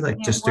you too? Like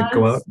just to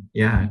go out?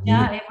 Yeah.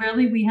 It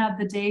really, we had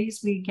the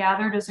days we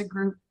gathered as a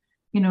group,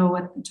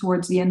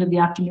 towards the end of the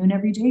afternoon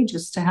every day,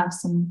 just to have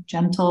some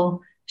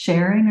gentle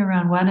sharing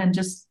around what, and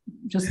just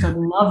a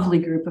lovely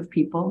group of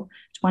people,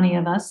 20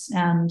 of us.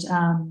 And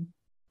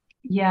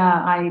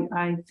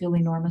I feel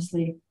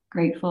enormously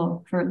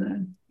grateful for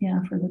the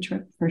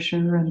trip, for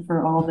sure, and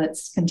for all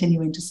that's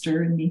continuing to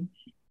stir in me.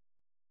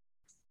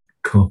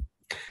 Cool.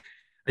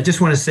 I just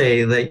want to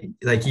say,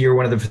 like you're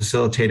one of the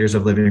facilitators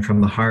of Living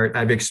from the Heart.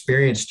 I've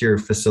experienced your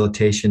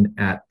facilitation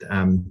at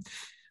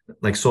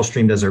like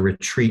Soulstream does a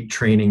retreat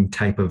training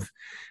type of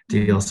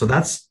deal. So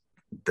that's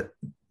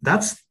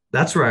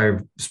where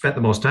I've spent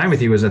the most time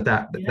with you, was at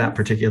that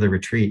particular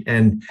retreat.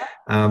 And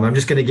I'm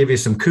just going to give you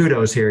some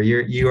kudos here.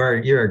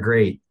 You're a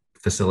great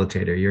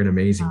facilitator. You're an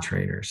amazing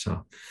trainer.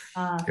 So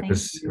it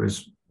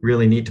was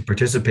really neat to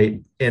participate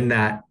in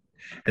that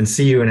and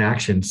see you in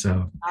action.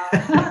 So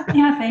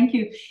thank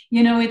you.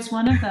 It's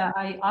one of the,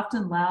 I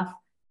often laugh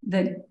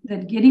that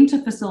getting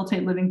to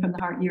facilitate Living from the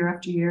Heart year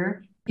after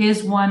year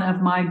is one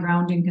of my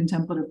grounding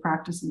contemplative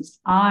practices.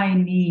 I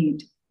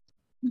need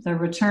the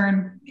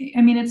return.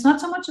 I mean, it's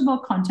not so much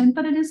about content,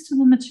 but it is to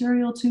the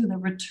material too, the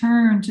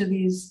return to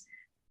these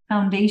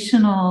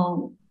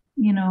foundational,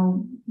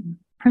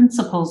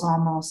 principles,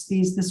 almost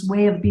this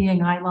way of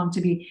being I long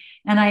to be.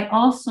 And I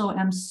also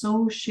am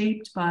so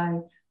shaped by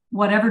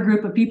whatever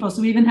group of people.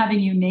 So even having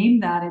you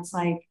name that, it's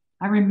like,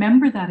 I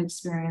remember that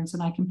experience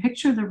and I can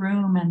picture the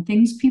room and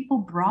things people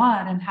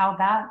brought and how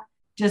that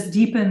just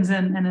deepens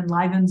and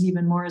enlivens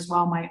even more as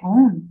well my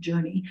own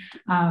journey.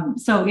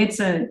 So it's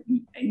I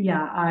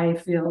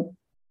feel,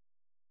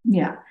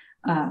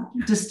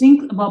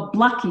 distinct,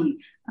 lucky,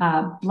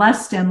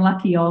 blessed and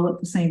lucky all at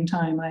the same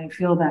time. I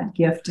feel that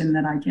gift, and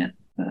that I get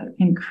the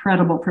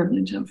incredible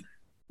privilege of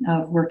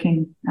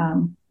working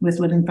with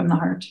Living from the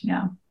Heart.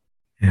 Yeah.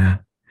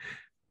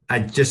 I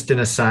just an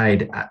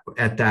aside,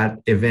 at that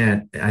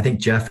event, I think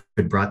Jeff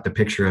had brought the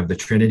picture of the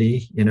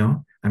Trinity,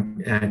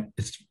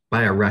 it's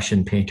by a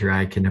Russian painter.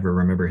 I can never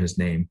remember his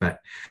name, but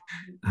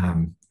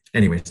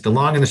anyways, the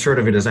long and the short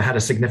of it is I had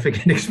a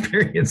significant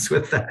experience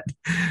with that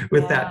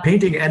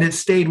painting, and it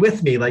stayed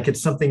with me. Like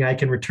it's something I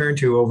can return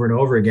to over and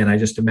over again. I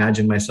just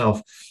imagine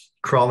myself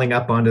crawling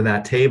up onto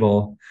that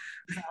table.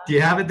 Do you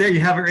have it there?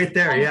 You have it right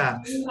there. Yeah.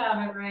 I do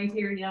have it right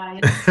here. Yeah.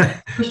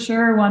 It's for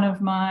sure one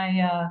of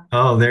my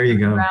there you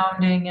go.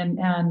 Grounding and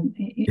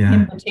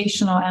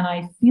invitational. And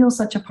I feel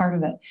such a part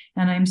of it.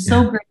 And I'm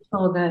so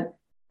grateful that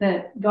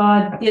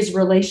God is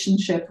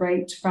relationship,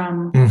 right?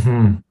 From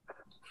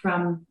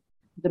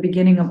the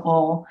beginning of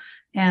all.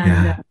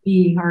 And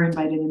we are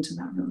invited into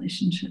that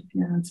relationship.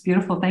 Yeah, it's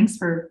beautiful. Thanks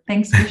for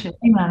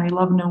sharing that. I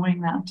love knowing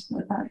that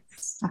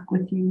stuck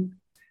with you.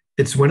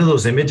 It's one of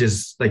those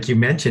images, like you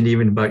mentioned,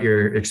 even about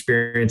your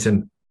experience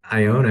in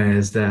Iona,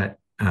 is that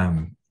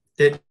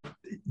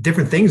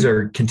different things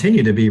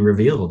continue to be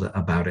revealed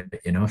about it.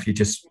 If you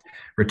just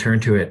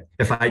return to it,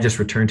 if I just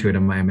return to it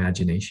in my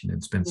imagination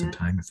and spend some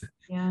time with it.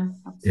 Yeah,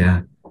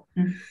 absolutely.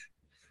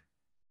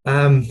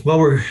 Yeah. Well,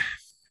 we're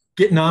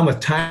getting on with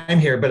time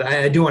here, but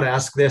I do want to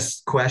ask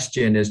this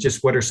question: is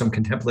just what are some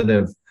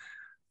contemplative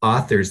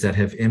authors that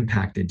have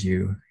impacted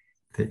you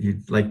that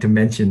you'd like to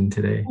mention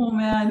today? Oh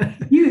man,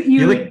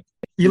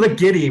 you look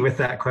giddy with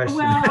that question.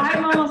 Well,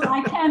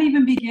 I can't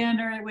even begin,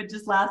 or it would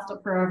just last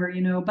up forever,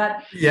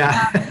 But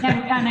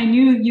and I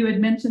knew you had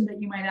mentioned that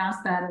you might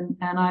ask that,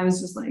 and I was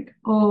just like,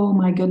 oh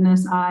my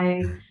goodness,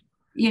 like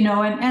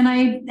Nouwen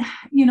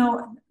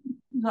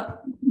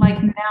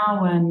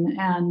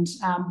and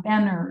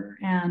Benner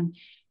and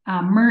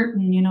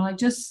Merton, like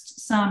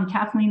just some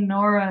Kathleen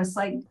Norris,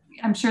 like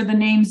I'm sure the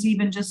names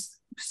even just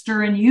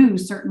stir in you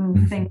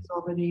certain things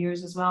over the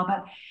years as well.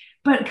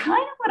 But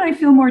kind of what I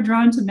feel more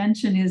drawn to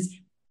mention is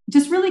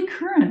just really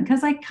current,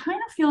 because I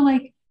kind of feel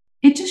like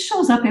it just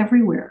shows up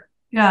everywhere.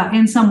 Yeah,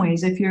 in some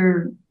ways, if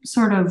you're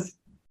sort of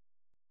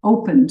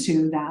open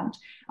to that.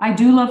 I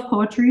do love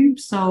poetry,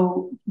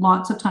 so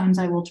lots of times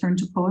I will turn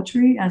to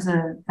poetry as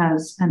an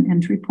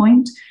entry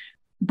point.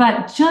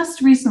 But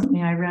just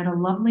recently, I read a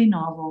lovely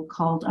novel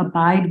called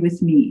Abide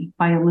with Me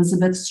by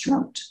Elizabeth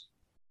Strout.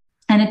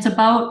 And it's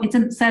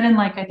set in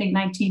like, I think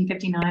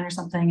 1959 or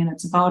something. And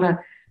it's about a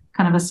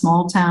kind of a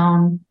small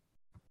town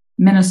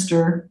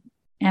minister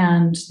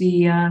and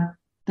the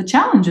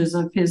challenges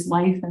of his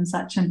life and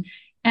such.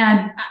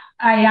 And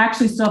I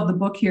actually still have the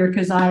book here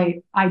because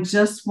I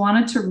just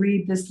wanted to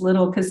read this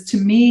little, because to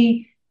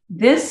me,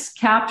 this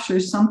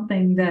captures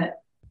something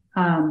that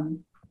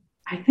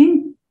I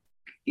think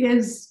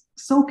is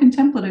so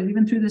contemplative,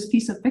 even through this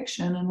piece of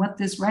fiction and what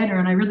this writer,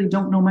 and I really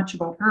don't know much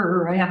about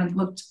her, or I haven't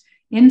looked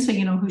into,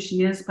 who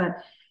she is,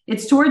 but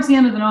it's towards the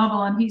end of the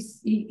novel, and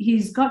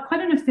he's got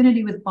quite an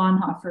affinity with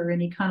Bonhoeffer,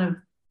 and he kind of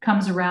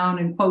comes around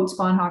and quotes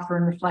Bonhoeffer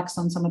and reflects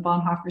on some of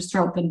Bonhoeffer's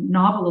throughout the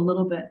novel a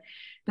little bit.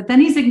 But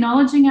then he's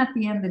acknowledging at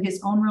the end that his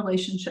own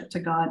relationship to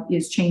God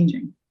is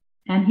changing.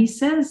 And he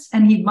says,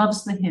 and he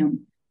loves the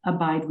hymn,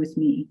 Abide with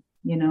Me,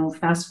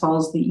 fast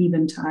falls the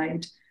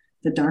eventide,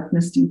 the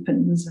darkness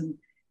deepens.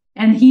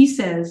 And he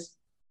says,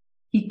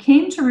 he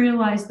came to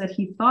realize that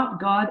he thought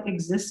God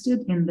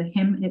existed in the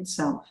hymn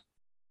itself,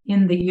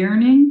 in the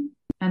yearning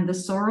and the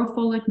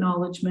sorrowful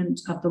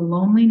acknowledgement of the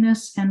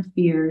loneliness and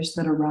fears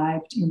that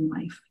arrived in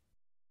life.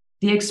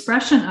 The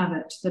expression of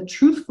it, the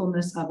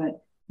truthfulness of it,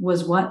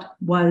 was what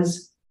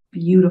was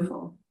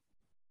beautiful.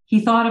 He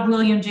thought of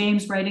William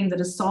James writing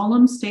that a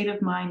solemn state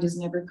of mind is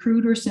never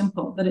crude or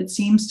simple, that it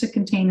seems to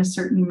contain a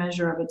certain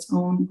measure of its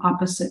own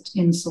opposite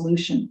in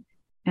solution.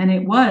 And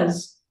it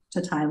was,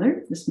 to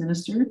Tyler, this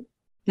minister,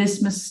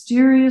 this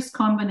mysterious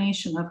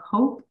combination of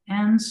hope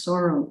and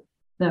sorrow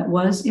that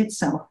was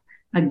itself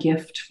a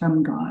gift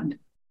from God.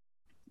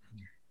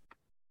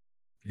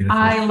 Beautiful.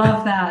 I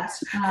love that.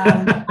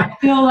 I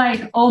feel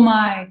like, oh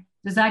my,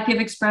 does that give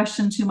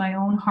expression to my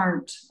own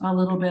heart a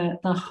little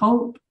bit? The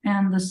hope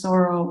and the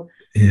sorrow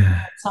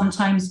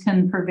sometimes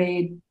can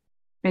pervade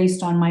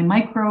based on my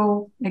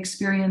micro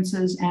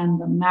experiences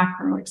and the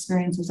macro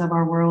experiences of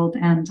our world.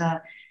 And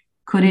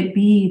could it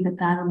be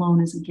that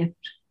alone is a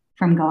gift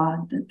from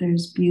God, that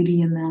there's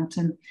beauty in that?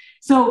 And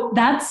so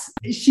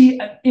is she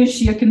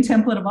a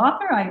contemplative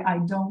author?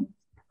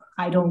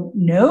 I don't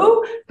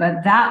know,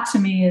 but that to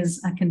me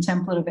is a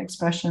contemplative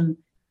expression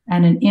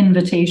and an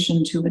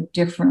invitation to a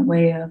different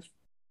way of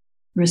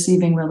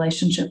receiving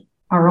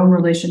our own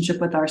relationship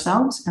with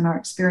ourselves and our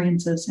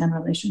experiences and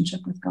relationship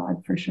with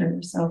God, for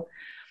sure. So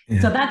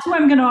that's what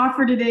I'm going to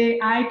offer today.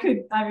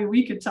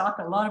 We could talk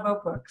a lot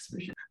about books, for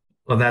sure.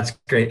 Well, that's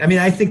great. I mean,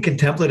 I think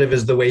contemplative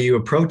is the way you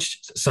approach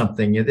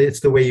something.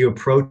 It's the way you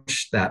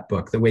approach that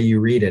book, the way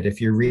you read it.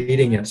 If you're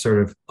reading it sort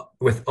of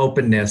with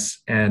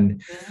openness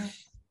and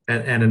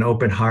an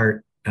open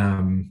heart,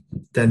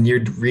 then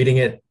you're reading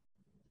it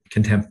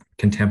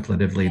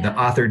contemplatively. The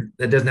author,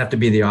 that doesn't have to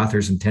be the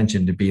author's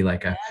intention to be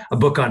like a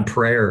book on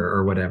prayer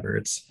or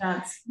whatever.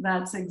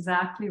 That's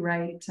exactly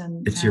right.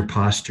 And it's your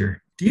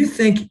posture. Do you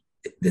think,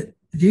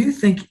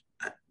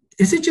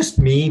 is it just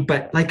me?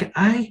 But like,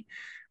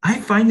 I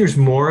find there's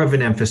more of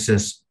an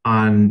emphasis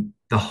on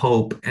the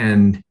hope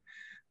and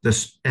the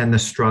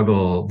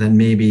struggle than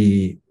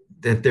maybe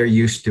that there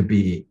used to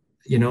be.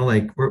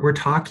 Like we're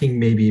talking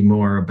maybe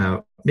more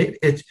about, maybe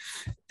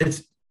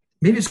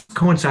it's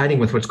coinciding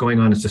with what's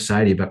going on in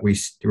society, but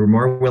we're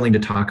more willing to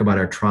talk about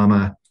our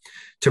trauma,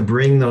 to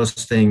bring those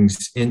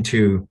things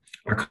into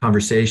our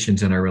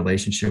conversations and our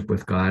relationship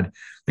with God.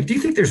 Like, do you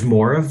think there's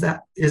more of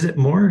that? Is it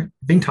more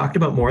being talked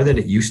about more than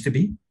it used to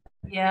be?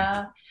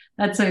 Yeah.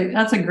 That's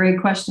a great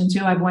question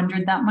too. I've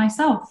wondered that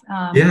myself.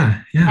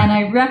 Yeah. And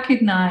I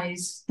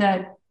recognize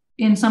that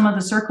in some of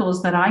the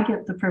circles that I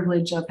get the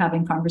privilege of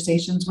having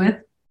conversations with,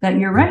 that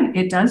you're right.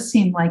 It does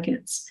seem like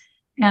it's,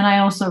 and I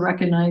also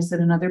recognize that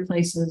in other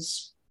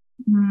places,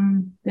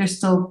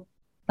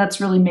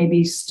 that's really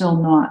maybe still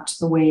not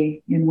the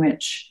way in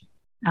which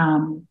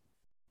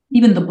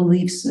even the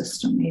belief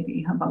system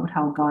maybe about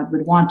how God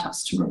would want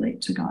us to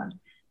relate to God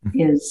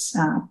is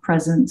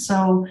present.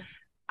 So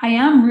I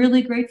am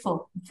really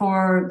grateful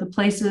for the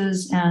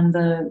places and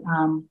the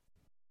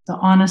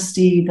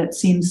honesty that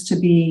seems to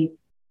be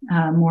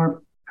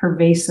more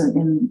pervasive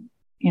in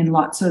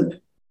lots of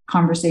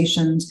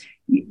conversations.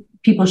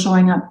 People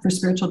showing up for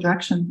spiritual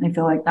direction. I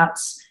feel like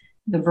that's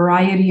the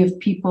variety of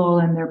people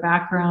and their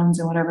backgrounds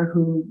and whatever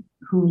who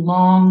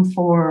long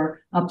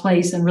for a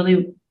place, and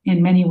really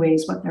in many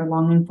ways what they're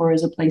longing for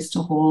is a place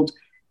to hold,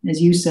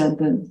 as you said,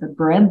 the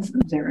breadth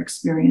of their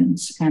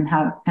experience and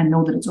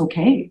know that it's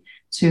okay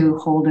to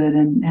hold it,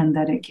 and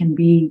that it can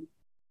be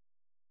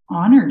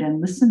honored and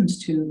listened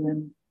to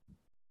and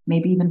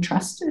maybe even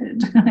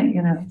trusted,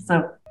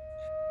 so.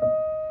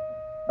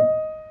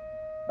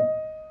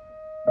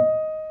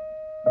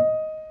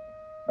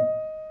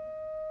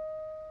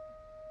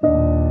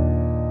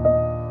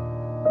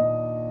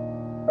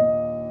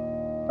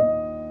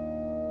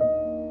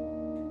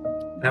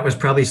 That was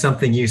probably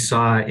something you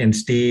saw in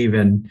Steve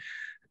and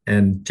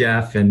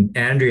Jeff and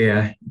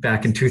Andrea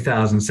back in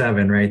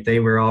 2007, right? They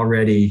were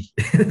already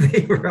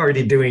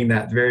doing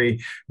that. Very,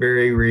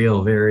 very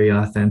real, very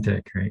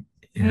authentic, right?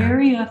 Yeah.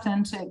 Very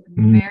authentic,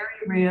 very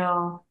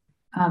real.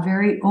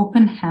 very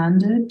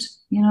open-handed,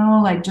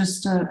 like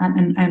just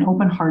and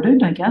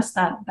open-hearted, I guess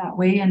that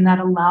way, and that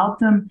allowed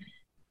them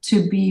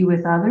to be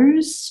with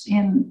others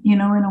in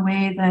a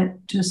way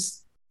that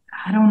just,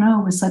 I don't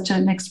know, was such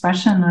an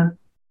expression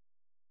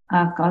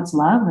of God's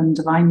love and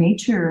divine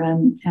nature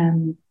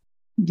and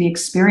the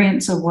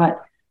experience of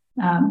what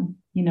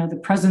the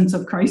presence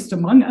of Christ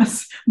among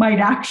us might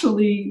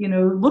actually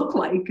look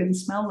like and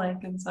smell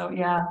like. And so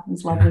yeah, it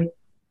was lovely.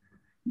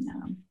 Yeah.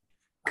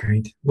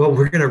 Great. Well,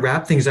 we're going to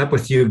wrap things up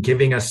with you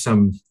giving us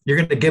you're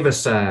going to give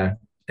us an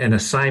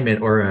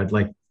assignment or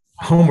like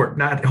homework,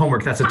 not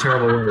homework. That's a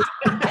terrible word.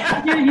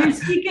 You're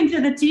speaking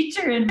to the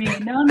teacher in me.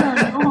 No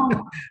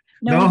homework.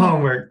 No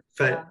homework,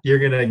 but you're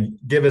going to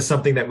give us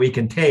something that we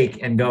can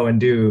take and go and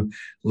do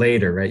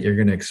later, right? You're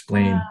going to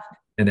explain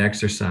an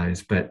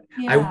exercise, but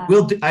I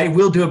will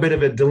do a bit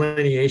of a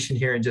delineation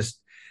here and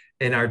just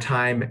in our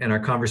time and our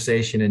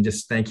conversation, and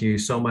just thank you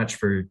so much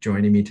for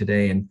joining me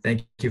today. And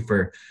thank you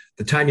for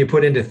the time you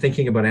put into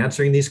thinking about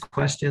answering these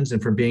questions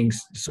and for being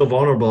so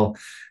vulnerable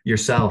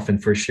yourself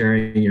and for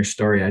sharing your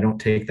story. I don't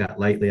take that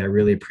lightly. I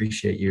really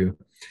appreciate you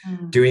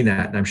doing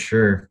that. And I'm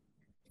sure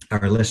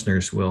our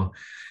listeners will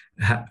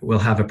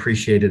have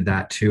appreciated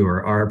that too,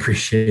 or are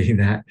appreciating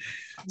that.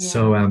 Yeah.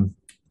 So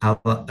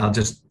I'll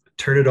just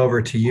turn it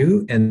over to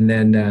you, and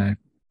then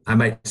I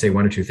might say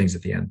one or two things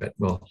at the end, but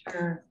we'll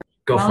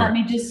go for it. Let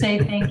me just say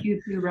thank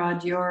you to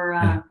Rod, your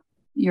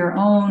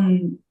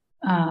own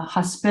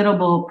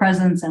hospitable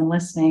presence and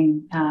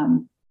listening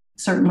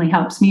certainly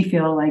helps me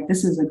feel like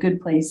this is a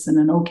good place and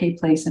an okay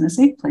place and a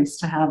safe place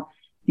to have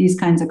these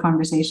kinds of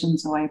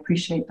conversations. So I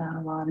appreciate that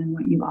a lot in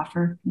what you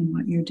offer and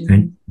what you're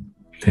doing.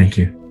 Thank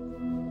you.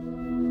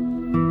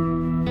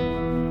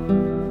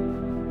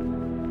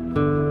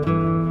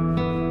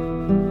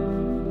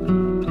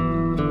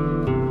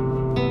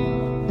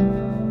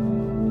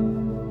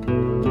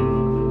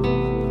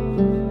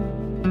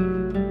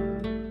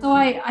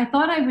 I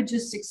thought I would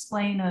just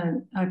explain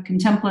a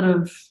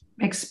contemplative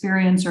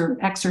experience or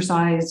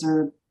exercise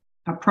or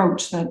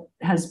approach that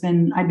I've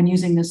been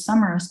using this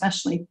summer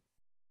especially.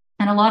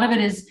 And a lot of it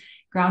is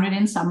grounded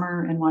in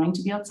summer and wanting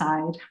to be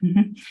outside.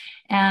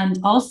 And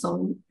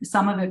also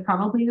some of it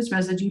probably is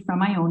residue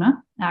from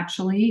Iona,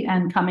 actually,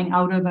 and coming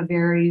out of a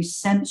very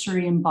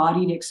sensory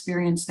embodied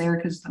experience there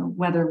because the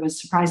weather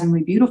was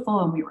surprisingly beautiful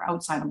and we were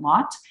outside a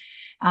lot.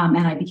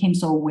 And I became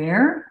so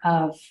aware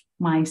of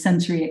my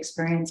sensory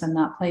experience in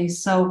that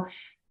place. So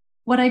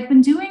what I've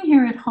been doing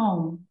here at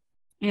home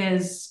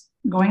is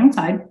going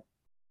outside,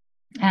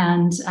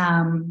 and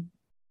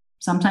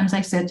sometimes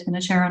I sit in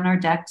a chair on our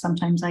deck.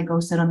 Sometimes I go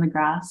sit on the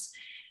grass.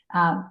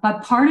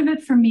 But part of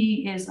it for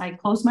me is I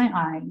close my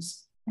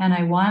eyes and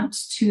I want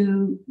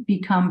to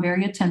become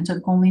very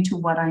attentive only to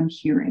what I'm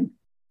hearing.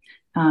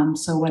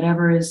 So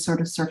whatever is sort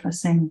of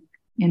surfacing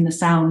in the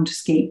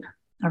soundscape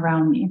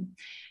around me.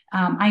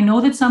 I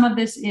know that some of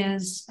this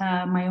is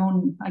my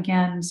own,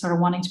 again, sort of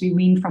wanting to be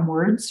weaned from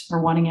words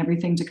or wanting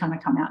everything to kind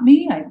of come at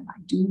me. I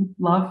do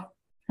love,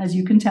 as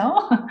you can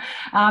tell.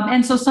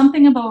 And so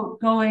something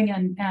about going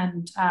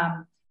and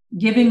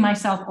giving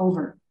myself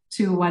over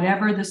to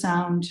whatever the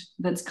sound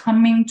that's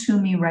coming to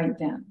me right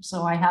then.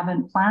 So I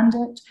haven't planned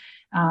it.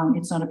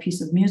 It's not a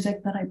piece of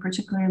music that I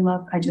particularly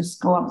love. I just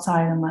go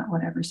outside and let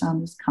whatever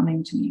sound is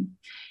coming to me.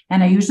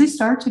 And I usually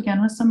start again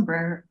with some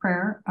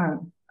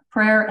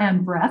prayer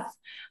and breath.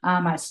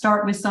 I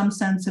start with some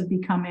sense of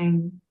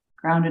becoming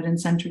grounded and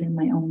centered in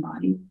my own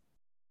body.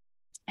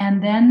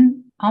 And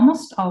then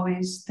almost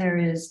always there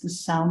is the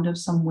sound of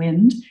some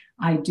wind.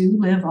 I do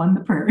live on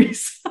the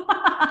prairies.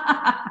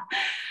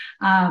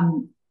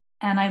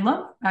 And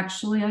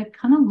I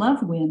kind of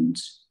love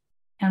wind.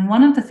 And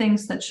one of the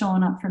things that's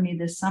showing up for me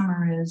this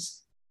summer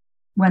is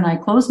when I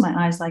close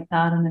my eyes like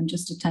that and I'm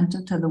just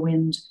attentive to the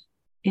wind,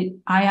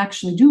 I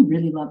actually do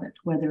really love it,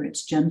 whether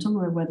it's gentle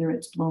or whether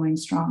it's blowing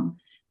strong.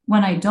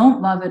 When I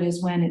don't love it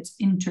is when it's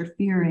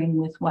interfering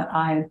with what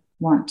I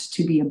want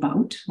to be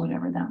about,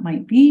 whatever that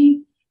might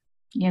be,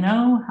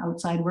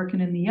 outside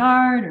working in the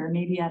yard or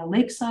maybe at a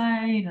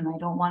lakeside, and I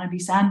don't want to be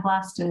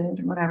sandblasted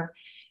or whatever.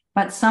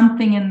 But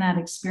something in that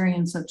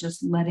experience of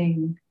just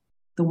letting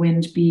the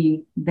wind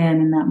be then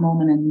in that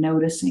moment and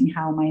noticing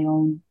how my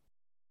own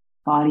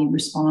body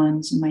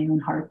responds and my own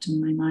heart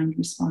and my mind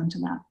respond to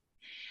that.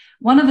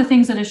 One of the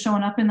things that has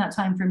shown up in that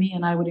time for me,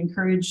 and I would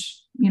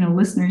encourage,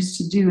 listeners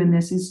to do in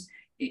this, is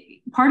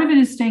part of it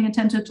is staying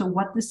attentive to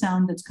what the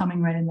sound that's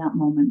coming right in that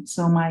moment.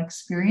 So my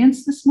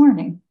experience this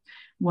morning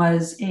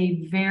was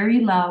a very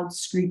loud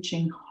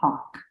screeching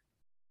hawk.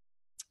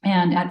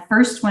 And at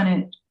first,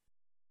 when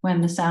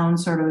the sound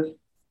sort of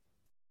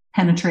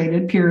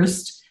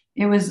pierced,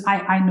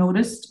 I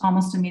noticed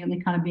almost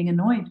immediately kind of being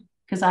annoyed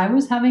because I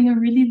was having a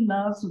really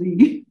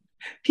lovely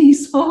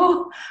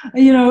peaceful,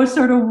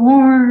 sort of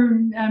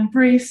warm,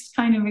 embraced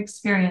kind of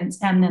experience.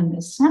 And then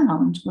this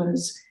sound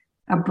was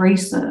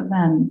abrasive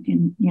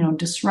and,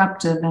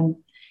 disruptive.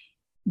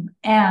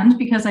 And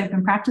because I've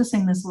been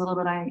practicing this a little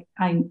bit,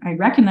 I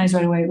recognize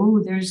right away,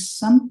 oh, there's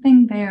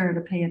something there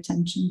to pay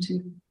attention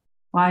to.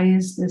 Why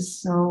is this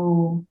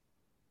so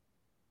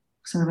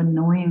sort of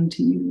annoying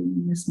to you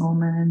in this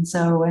moment? And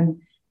so, and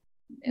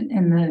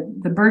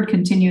the bird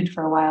continued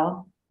for a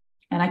while,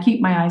 and I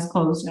keep my eyes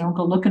closed. I don't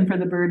go looking for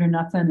the bird or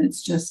nothing.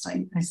 It's just,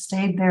 I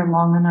stayed there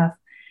long enough.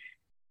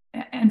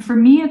 And for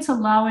me, it's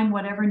allowing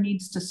whatever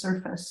needs to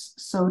surface.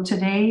 So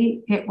today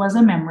it was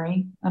a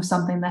memory of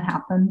something that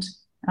happened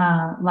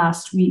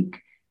last week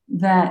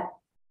that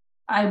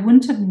I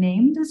wouldn't have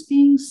named as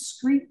being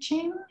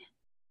screeching.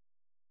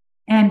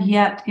 And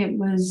yet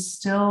it's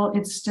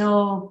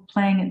still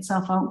playing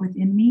itself out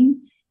within me.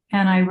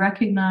 And I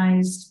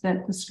recognized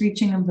that the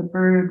screeching of the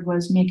bird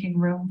was making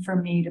room for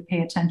me to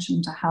pay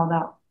attention to how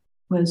that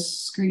was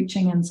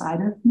screeching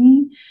inside of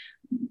me.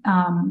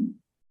 And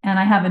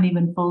I haven't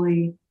even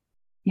fully,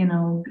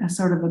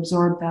 sort of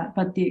absorbed that.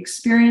 But the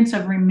experience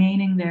of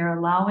remaining there,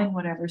 allowing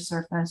whatever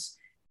surface,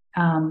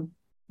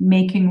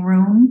 making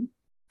room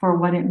for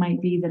what it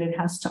might be that it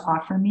has to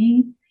offer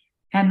me,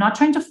 and not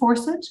trying to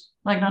force it,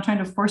 like not trying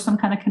to force some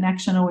kind of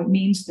connection. Oh, it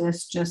means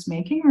this, just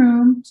making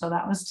room. So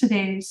that was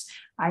today's.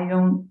 I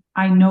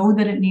know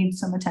that it needs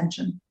some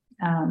attention.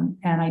 And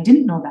I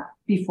didn't know that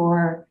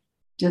before.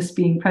 Just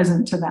being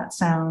present to that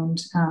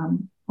sound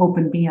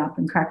opened me up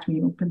and cracked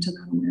me open to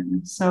that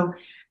awareness. So,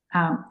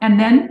 and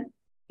then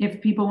if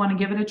people want to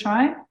give it a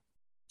try,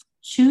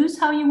 choose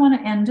how you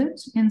want to end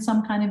it in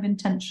some kind of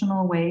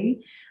intentional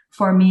way.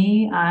 For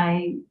me,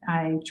 I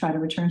try to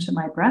return to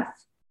my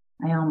breath.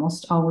 I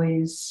almost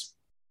always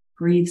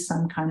breathe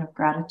some kind of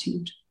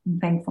gratitude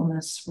and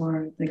thankfulness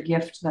for the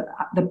gift,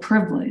 the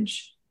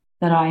privilege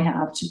that I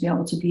have to be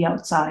able to be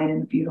outside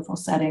in a beautiful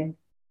setting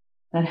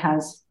that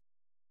has,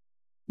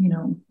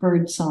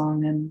 bird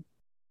song and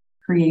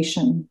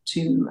creation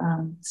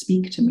to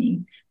speak to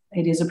me.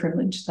 It is a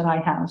privilege that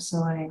I have.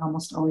 So I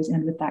almost always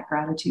end with that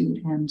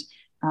gratitude and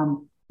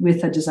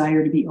with a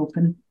desire to be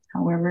open,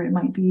 however it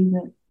might be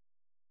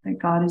that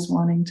God is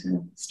wanting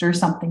to stir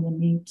something in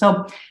me.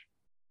 So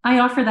I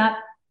offer that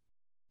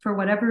for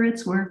whatever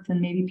it's worth,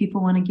 and maybe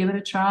people want to give it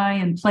a try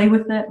and play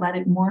with it, let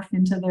it morph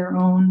into their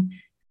own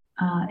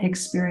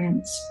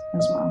experience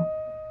as well.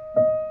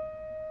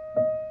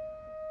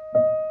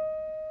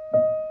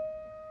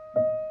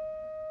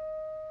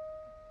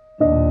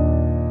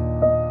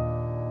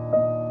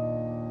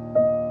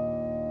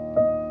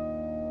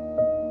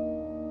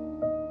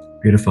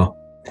 Beautiful.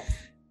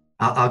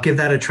 I'll give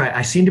that a try.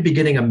 I seem to be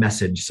getting a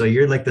message. So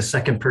you're like the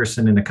second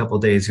person in a couple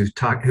of days who's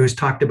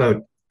talked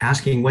about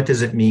asking, what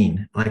does it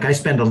mean? Like, I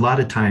spend a lot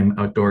of time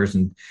outdoors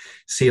and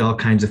see all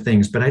kinds of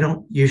things, but I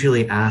don't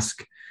usually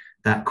ask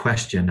that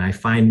question. I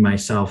find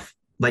myself,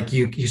 like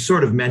you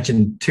sort of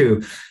mentioned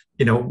too,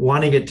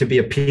 wanting it to be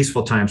a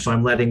peaceful time. So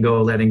I'm letting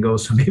go.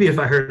 So maybe if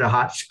I heard a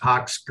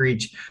hawk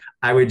screech,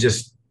 I would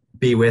just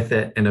be with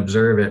it and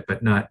observe it,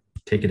 but not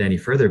take it any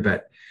further.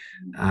 But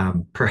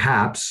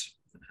perhaps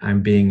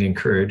I'm being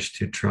encouraged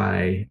to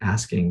try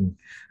asking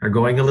or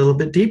going a little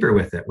bit deeper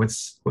with it.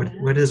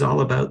 What is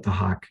all about the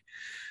hawk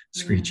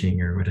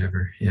screeching or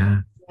whatever?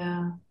 Yeah.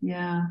 Wow.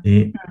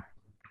 Do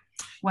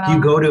you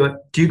go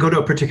to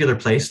a particular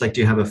place? Like,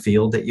 do you have a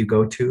field that you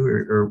go to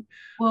or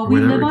well, we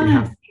live on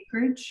an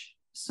acreage.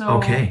 So,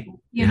 okay.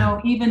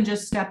 Even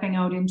just stepping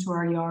out into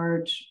our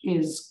yard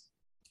is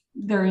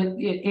there.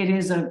 It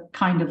is a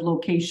kind of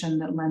location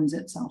that lends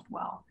itself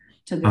well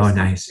to this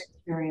nice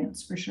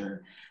experience for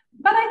sure.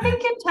 But I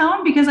think in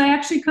town, because I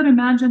actually could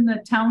imagine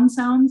the town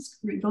sounds,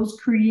 those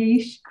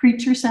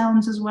creature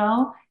sounds as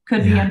well,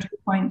 could be entry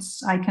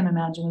points I can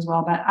imagine as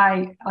well. But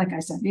like I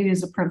said, it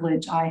is a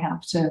privilege. I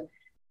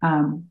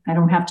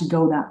don't have to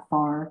go that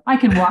far. I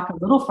can walk a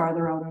little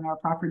farther out on our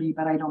property,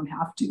 but I don't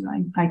have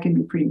to. I can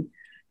be pretty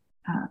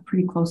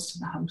close to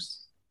the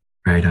house.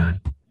 Right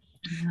on.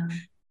 Yeah.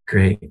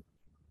 Great.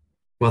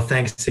 Well,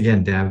 thanks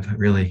again, Deb.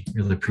 Really,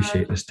 really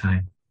appreciate this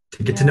time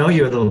to get to know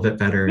you a little bit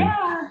better.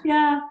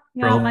 Yeah.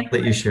 For all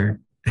that you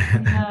shared.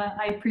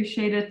 I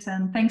appreciate it.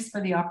 And thanks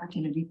for the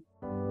opportunity.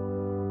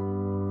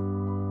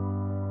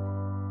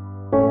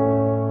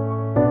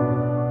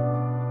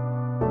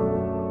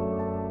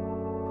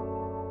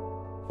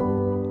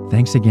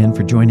 Thanks again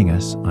for joining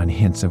us on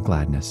Hints of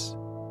Gladness.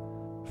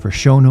 For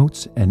show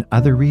notes and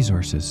other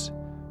resources,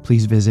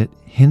 please visit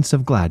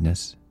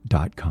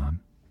hintsofgladness.com.